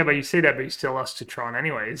that? Yeah, but you say that, but you still lost to Tron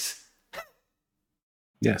anyways.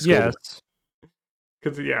 Yes.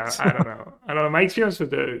 Because I don't know. My experience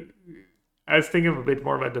with I was thinking a bit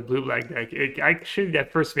more about the blue-black deck. Actually,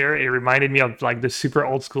 that first mirror, it reminded me of the super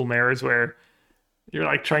old-school mirrors where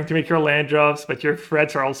you're trying to make your land drops, but your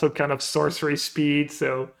threats are also kind of sorcery speed,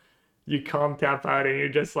 so you can't tap out, and you're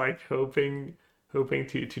just hoping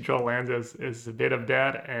to draw lands as a bit of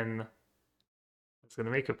that. And I was gonna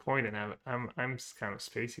make a point, and I'm kind of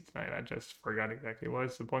spacey tonight. I just forgot exactly what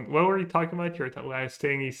was the point. What were you talking about? Your last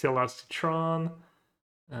thing, you still lost to Tron.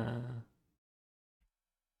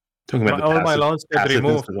 Talking about all my lawns get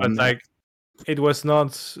removed, but it was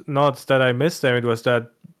not that I missed them. It was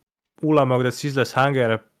that Ulamog, the Ceaseless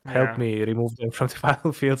Hunger, helped me remove them from the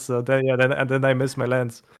battlefield. So then I missed my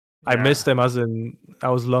lands. Yeah. I missed them as in I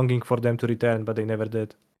was longing for them to return, but they never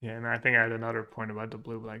did. Yeah, and I think I had another point about the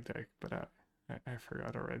blue-black deck, but I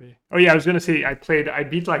forgot already. Oh yeah, I was gonna say I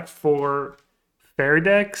beat 4 fair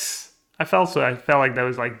decks. I felt like that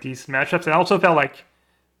was decent matchups, and I also felt like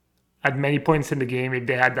at many points in the game, if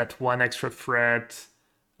they had that one extra threat,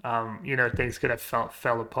 things could have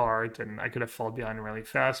fell apart, and I could have fallen behind really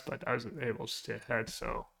fast, but I was able to stay ahead.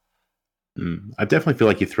 So I definitely feel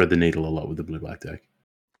like you thread the needle a lot with the blue-black deck.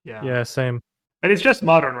 Yeah, same. But it's just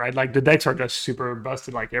modern, right? The decks are just super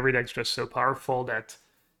busted. Every deck's just so powerful that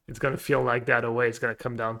it's gonna feel like that away. It's gonna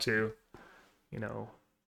come down to, a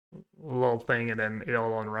little thing, and then it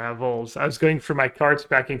all unravels. I was going through my cards,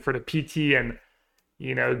 packing for the PT, and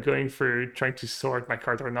going for trying to sort. My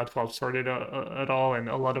cards are not well sorted at all, and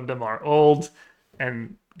a lot of them are old,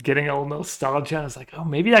 and getting a little nostalgia. I was like, oh,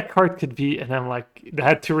 maybe that card could be, and I'm I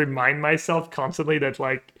had to remind myself constantly that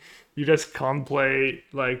you just can't play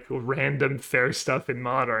random fair stuff in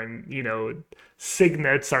modern.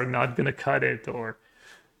 Signets are not gonna cut it, or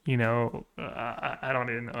I don't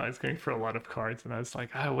even know. I was going for a lot of cards, and I was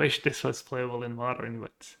like, I wish this was playable in modern,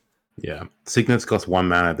 but Yeah, Signets cost 1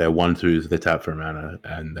 mana. They're 1/2s. They tap for a mana,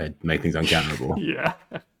 and they make things uncounterable. Yeah.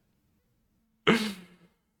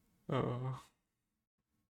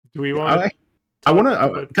 Do we want? I want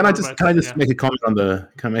to. Can I just make a comment on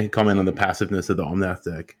the passiveness of the Omnath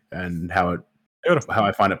deck and how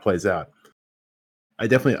I find it plays out. I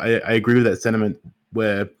agree with that sentiment.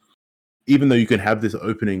 Where even though you can have this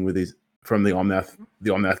opening with these from the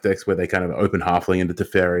Omnath decks where they kind of open Halfling into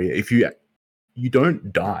Teferi, if you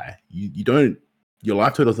don't die, you don't, your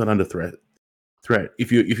life total's not under threat.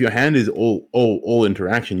 If your hand is all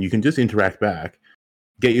interaction, you can just interact back,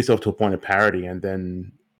 get yourself to a point of parity, and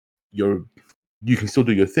then you can still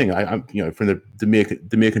do your thing. I'm from the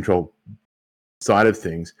Dimir control side of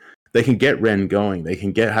things, they can get Ren going. They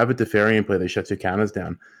can have a Teferi in play that shuts your counters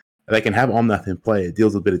down. They can have Omnath in play. It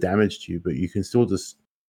deals a bit of damage to you, but you can still just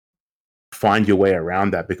find your way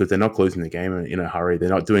around that because they're not closing the game in a hurry. They're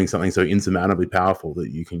not doing something so insurmountably powerful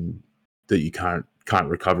that you can't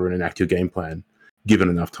recover and enact your game plan given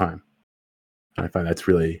enough time. And I find that's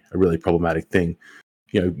a really problematic thing.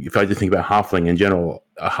 If I just think about Halfling in general,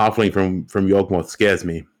 a Halfling from Yawgmoth scares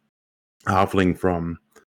me. A Halfling from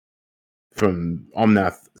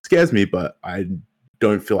Omnath scares me, but I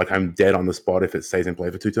don't feel like I'm dead on the spot if it stays in play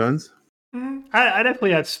for 2 turns. I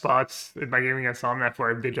definitely had spots in my game against Omnath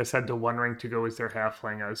where they just had the One Ring to go as their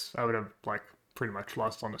Halfling, as I would have pretty much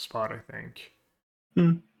lost on the spot, I think.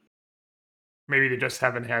 Maybe they just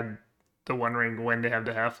haven't had the One Ring when they have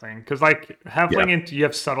the Halfling. Because Halfling into, you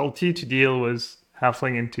have subtlety to deal with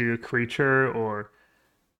Halfling into a creature or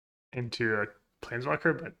into a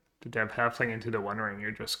Planeswalker, but to have Halfling into the One Ring,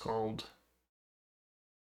 you're just cold.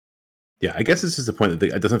 Yeah, I guess it's just the point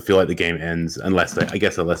that it doesn't feel like the game ends unless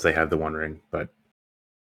they have the One Ring. But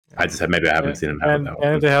I just maybe I haven't seen them have that.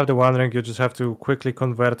 And if they have the One Ring, you just have to quickly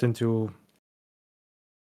convert into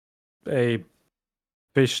a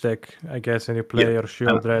fish deck, I guess, and you play your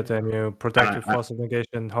Shield Red and you protect your Force of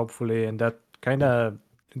Negation, hopefully, and that kind of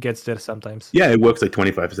gets there sometimes. Yeah, it works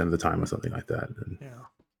 25% of the time or something like that. Yeah.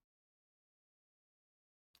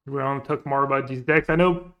 We want to talk more about these decks. I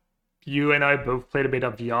know you and I both played a bit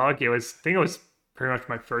of Yogg. I think it was pretty much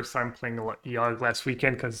my first time playing Yogg last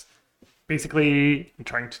weekend because basically I'm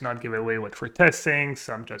trying to not give away what we're testing,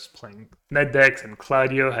 so I'm just playing net decks, and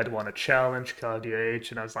Claudio had won a challenge, Claudio H,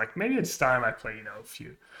 and I was like, maybe it's time I play, a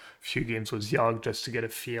few games with Yogg just to get a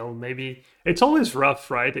feel. Maybe it's always rough,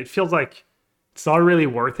 right? It feels like it's not really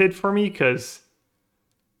worth it for me because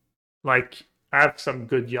I have some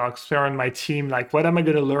good Yogg player on my team. What am I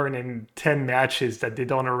going to learn in 10 matches that they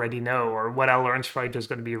don't already know? Or what I learned is probably just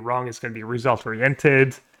going to be wrong. It's going to be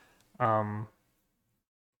result-oriented. I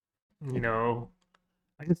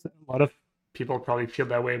guess a lot of people probably feel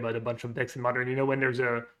that way about a bunch of decks in Modern. When there's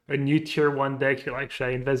a new Tier 1 deck, you're like, should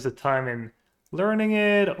I invest the time in learning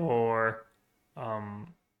it? Or,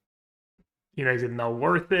 is it not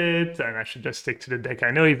worth it? And I should just stick to the deck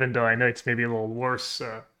I know, even though I know it's maybe a little worse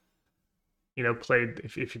played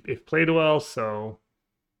if played well. So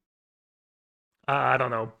I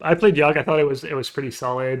don't know. I played Yogg. I thought it was pretty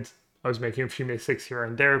solid. I was making a few mistakes here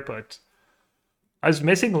and there, but I was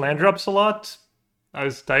missing land drops a lot. I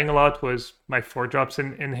was dying a lot with my 4 drops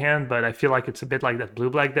in hand, but I feel like it's a bit like that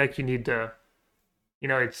blue-black deck. You need to,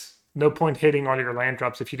 it's no point hitting all your land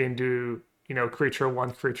drops if you didn't do, creature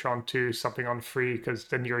 1, creature on 2, something on 3, because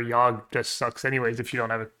then your Yogg just sucks anyways if you don't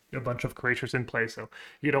have a bunch of creatures in play. So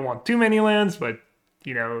you don't want too many lands, but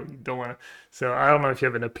you don't want to. So I don't know if you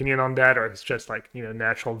have an opinion on that, or it's just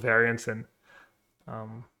natural variance. And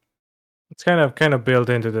it's kind of built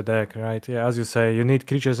into the deck, right? Yeah, as you say, you need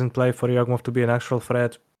creatures in play for Yawgmoth to be an actual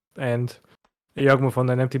threat, and a Yawgmoth on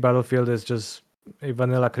an empty battlefield is just a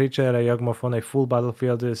vanilla creature. A Yawgmoth on a full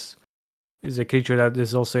battlefield is a creature that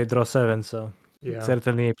is also a draw 7, so it's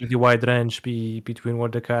certainly a pretty wide range between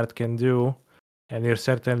what the card can do, and you're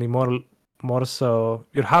certainly more so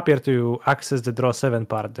you're happier to access the draw 7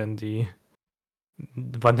 part than the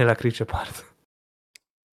vanilla creature part.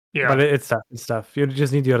 Yeah, but it's tough. You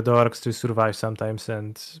just need your dorks to survive sometimes,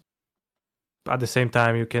 and at the same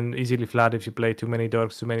time you can easily flood if you play too many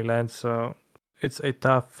dorks, too many lands. So it's a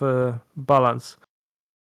tough balance.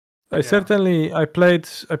 I played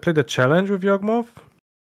a challenge with Yawgmoth.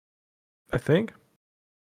 I think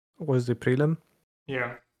was the prelim.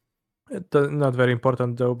 Yeah. Not very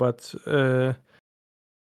important though, but I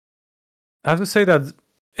have to say that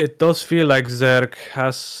it does feel like Zerg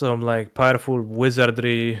has some powerful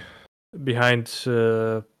wizardry behind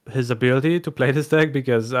his ability to play this deck,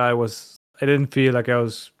 because I didn't feel like I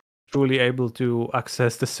was truly able to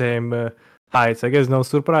access the same heights. I guess no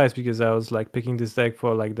surprise, because I was picking this deck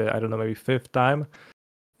for maybe 5th time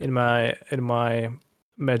in my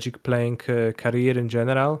Magic playing career in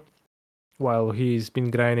general, while he's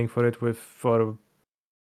been grinding for it for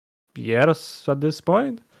years at this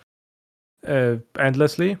point,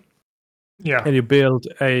 endlessly. Yeah. And you build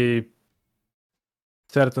a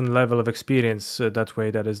certain level of experience that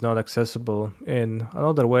way that is not accessible in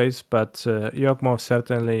other ways. But Yawgmoth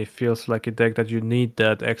certainly feels like a deck that you need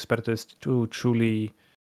that expertise to truly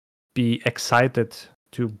be excited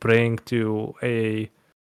to bring to a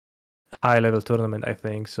high level tournament, I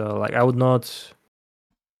think. So like I would not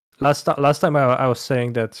last time I was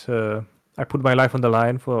saying that I put my life on the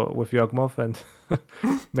line with Yawgmoth, and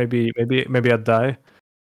maybe I'd die.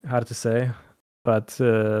 Hard to say. But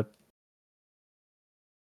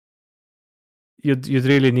you'd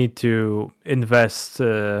really need to invest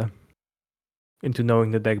into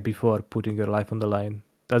knowing the deck before putting your life on the line.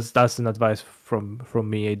 That's an advice from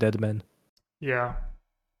me, a dead man. Yeah.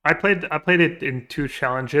 I played it in 2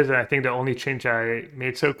 challenges, and I think the only change I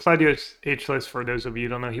made. So Claudio's H-list, for those of you who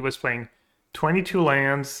don't know, he was playing 22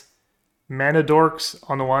 lands, mana dorks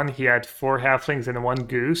on one. He had 4 halflings and 1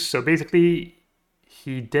 goose. So basically,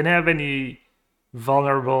 he didn't have any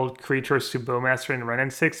vulnerable creatures to Bowmaster in Ren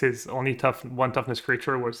and 6. His only one toughness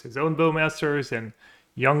creature was his own Bowmasters and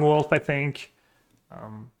Young Wolf, I think.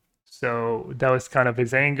 So that was kind of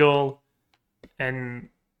his angle. And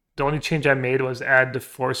the only change I made was add the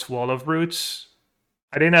Force Wall of Roots.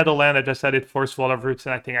 I didn't add a land, I just added Force Wall of Roots,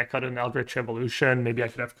 and I think I cut an Eldritch Evolution. Maybe I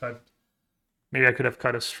could have cut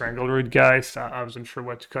a Strangleroot guy. So I wasn't sure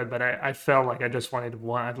what to cut, but I felt like I just wanted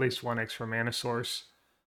at least one extra mana source.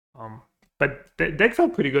 But the deck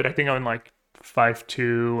felt pretty good. I think I went like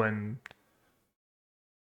 5-2, and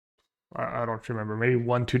I don't remember. Maybe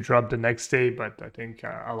 1-2 drop the next day, but I think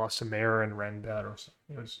I lost a mirror and ran that or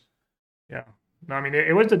something. It was, yeah. No, I mean,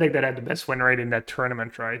 it was the deck that had the best win rate in that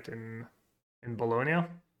tournament, right? In Bologna.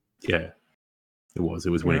 Yeah, it was. It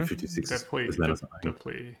was winning 56.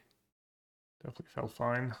 Definitely felt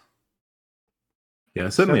fine. Yeah,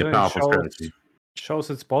 certainly a powerful strategy. Shows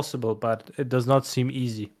it's possible, but it does not seem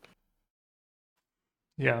easy.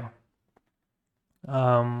 Yeah.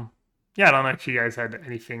 Yeah, I don't know if you guys had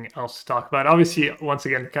anything else to talk about. Obviously, once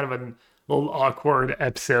again, kind of a little awkward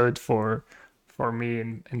episode for me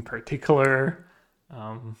in particular.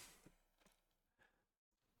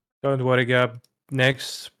 Don't worry, Gab.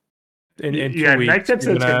 Next in 2 weeks, next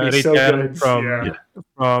episode's gonna be so good.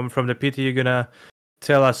 From the PT, you're gonna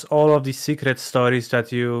tell us all of these secret stories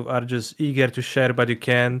that you are just eager to share, but you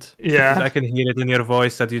can't. Yeah, I can hear it in your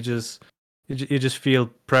voice that you just feel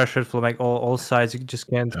pressured from like all sides. You just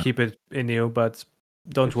can't keep it in you. But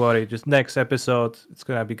don't worry. Just next episode, it's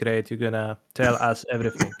gonna be great. You're gonna tell us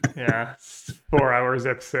everything. Yeah, it's 4 hours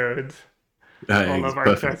episode. All of our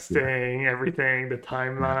perfect. testing, everything, the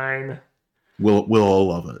timeline. We'll all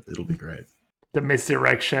love it. It'll be great. The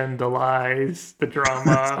misdirection, the lies, the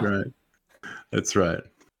drama. That's right.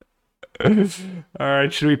 All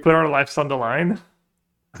right, should we put our lives on the line?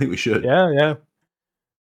 I think we should. Yeah.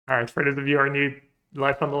 All right, for those of you who are new,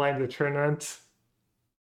 Life on the Line is a tournament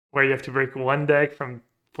where you have to break one deck from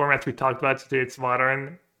formats we talked about today. It's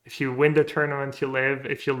modern. If you win the tournament, you live.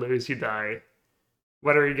 If you lose, you die.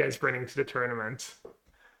 What are you guys bringing to the tournament?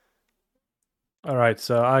 All right,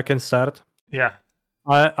 so I can start. Yeah.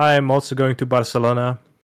 I am also going to Barcelona,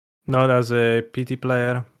 not as a PT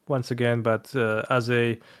player once again, but as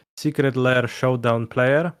a Secret Lair Showdown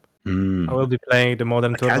player. I will be playing the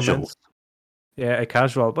modern tournaments. Casual. Yeah, a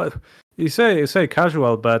casual. But you say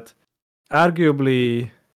casual, but arguably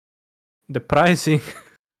the pricing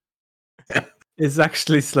is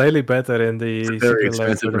actually slightly better in the very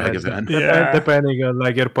expensive rag event. Depending on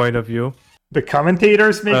like your point of view. The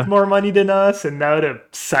commentators make more money than us, and now the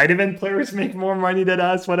side event players make more money than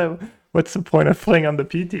us. What's the point of playing on the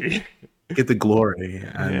PT? Get the glory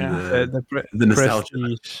and the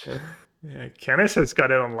nostalgia. Yeah, Kanister has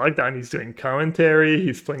got it on lockdown. He's doing commentary.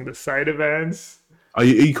 He's playing the side events. Are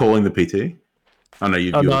you calling the PT? Oh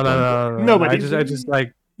no, no. But I just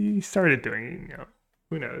like he started doing.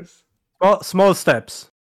 Who knows? Well, small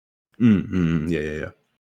steps. Yeah.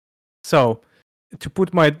 So, to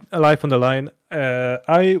put my life on the line,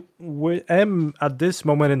 I am at this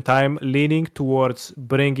moment in time leaning towards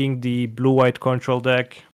bringing the blue-white control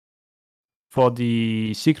deck for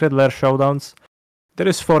the Secret Lair Showdowns. There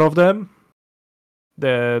is 4 of them.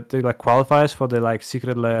 The like qualifiers for the like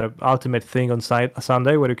Secret Lair Ultimate thing on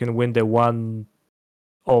Sunday, where you can win the 1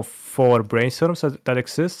 of 4 brainstorms that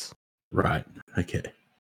exists. Right. Okay.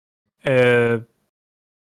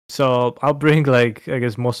 So I'll bring like I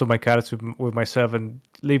guess most of my cards with myself and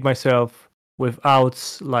leave myself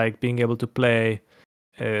without like being able to play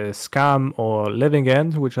Scam or Living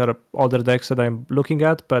End, which are other decks that I'm looking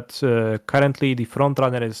at. But currently, the front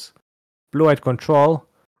runner is Blue-White Control,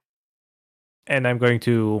 and I'm going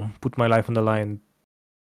to put my life on the line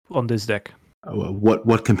on this deck.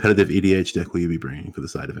 What competitive EDH deck will you be bringing for the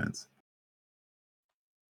side events?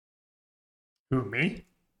 Who, me?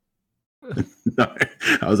 No,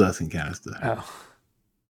 I was asking Kanister. Oh.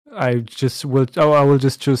 I will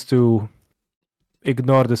just choose to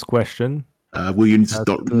ignore this question. Will you just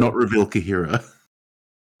not reveal Kahira?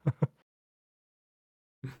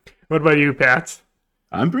 What about you, Pat?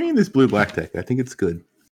 I'm bringing this blue-black deck. I think it's good.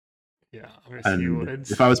 Yeah, obviously you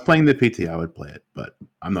would. If I was playing the PT, I would play it, but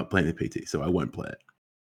I'm not playing the PT, so I won't play it.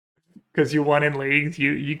 Because you won in leagues,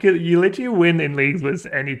 you literally win in leagues with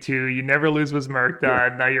any two. You never lose with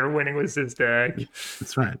Murktide. Yeah. Now you're winning with this deck.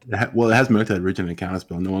 That's right. It has Murktide Regent and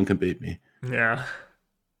Counterspell. No one can beat me. Yeah,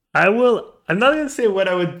 I'm not gonna say what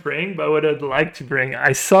I would bring, but what I'd like to bring.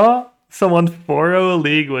 I saw someone 4-0 a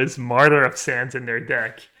league was Martyr of Sands in their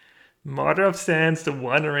deck. Martyr of Sands, the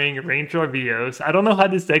One Ring, Ranger of Eos. I don't know how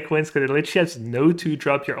this deck wins because it literally has no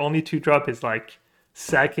 2-drop. Your only 2-drop is like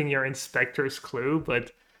sacking your Inspector's Clue,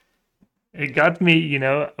 but it got me,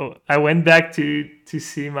 I went back to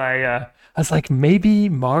see my, I was like, maybe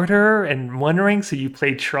Martyr and One Ring, so you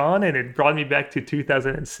played Tron, and it brought me back to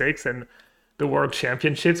 2006 and the World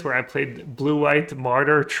Championships where I played Blue-White,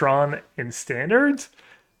 Martyr, Tron, in Standard.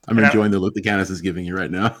 I'm enjoying the look the Canis is giving you right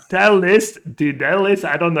now. That list,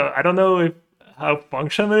 I don't know how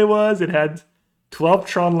functional it was. It had 12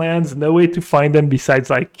 Tron lands, no way to find them besides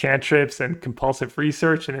like cantrips and compulsive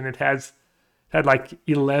research, and then it had like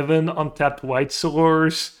 11 untapped white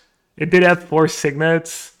source. It did have 4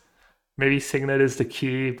 signets. Maybe signet is the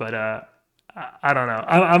key, but I don't know.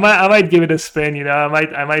 I might give it a spin.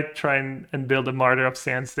 I might try and build a Martyr of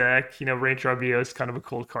Sands deck. Ranger of Eos is kind of a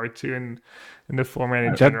cool card too in the format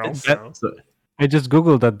in general. I just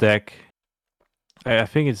googled that deck. I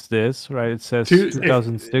think it's this, right? It says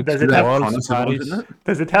 2006.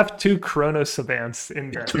 Does it have 2 Chronos Savants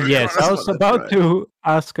in there? Yes, I was about to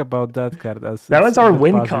ask about that card. That was our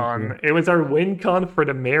win con. It was our win con for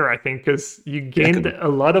the mirror, I think, because you gained a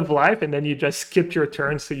lot of life and then you just skipped your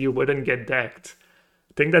turn so you wouldn't get decked.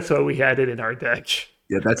 I think that's why we had it in our deck.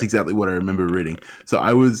 Yeah, that's exactly what I remember reading. So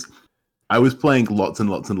I was playing lots and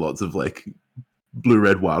lots and lots of like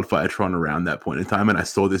Blue-Red Wildfire Tron around that point in time, and I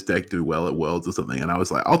saw this deck do well at Worlds or something, and I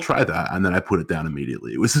was like, I'll try that, and then I put it down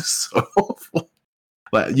immediately. It was just so awful.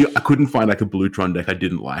 Like I couldn't find like a Blue Tron deck I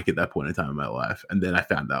didn't like at that point in time in my life, and then I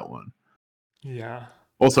found that one. Yeah.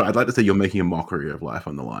 Also, I'd like to say you're making a mockery of Life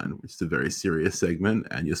on the Line, which is a very serious segment,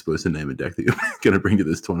 and you're supposed to name a deck that you're going to bring to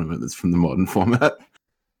this tournament that's from the modern format.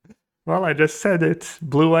 Well, I just said it.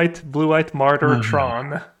 Blue-White Martyr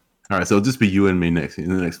Tron. All right, so it'll just be you and me in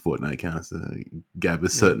the next fortnight, Kanister. Gab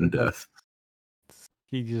is certain death.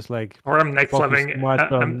 He just like, or I'm next leveling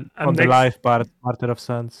on the life part, Martyr of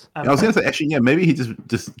Sands. I was gonna say actually, yeah, maybe he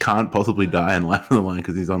just can't possibly die in Life on the Line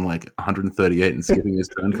because he's on like 138 and skipping his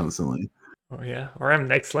turn constantly. Oh yeah, or I'm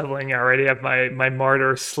next leveling. I already have my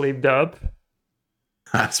Martyr sleeved up.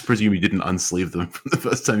 I presume you didn't unsleeve them from the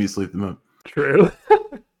first time you sleeved them up. True.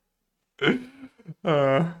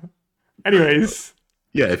 Anyways.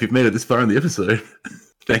 Yeah, if you've made it this far in the episode,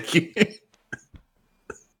 thank you.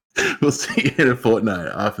 We'll see you in a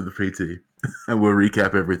fortnight after the PT, and we'll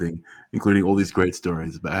recap everything, including all these great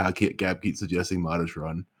stories about how Gab keeps suggesting Martyr's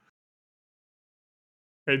Run.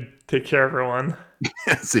 Hey, take care, everyone.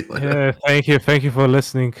 See you later. Yeah, thank you for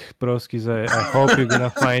listening, broskis. I hope you're gonna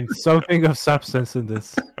find something of substance in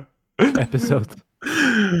this episode.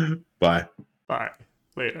 Bye. Bye.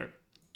 Later.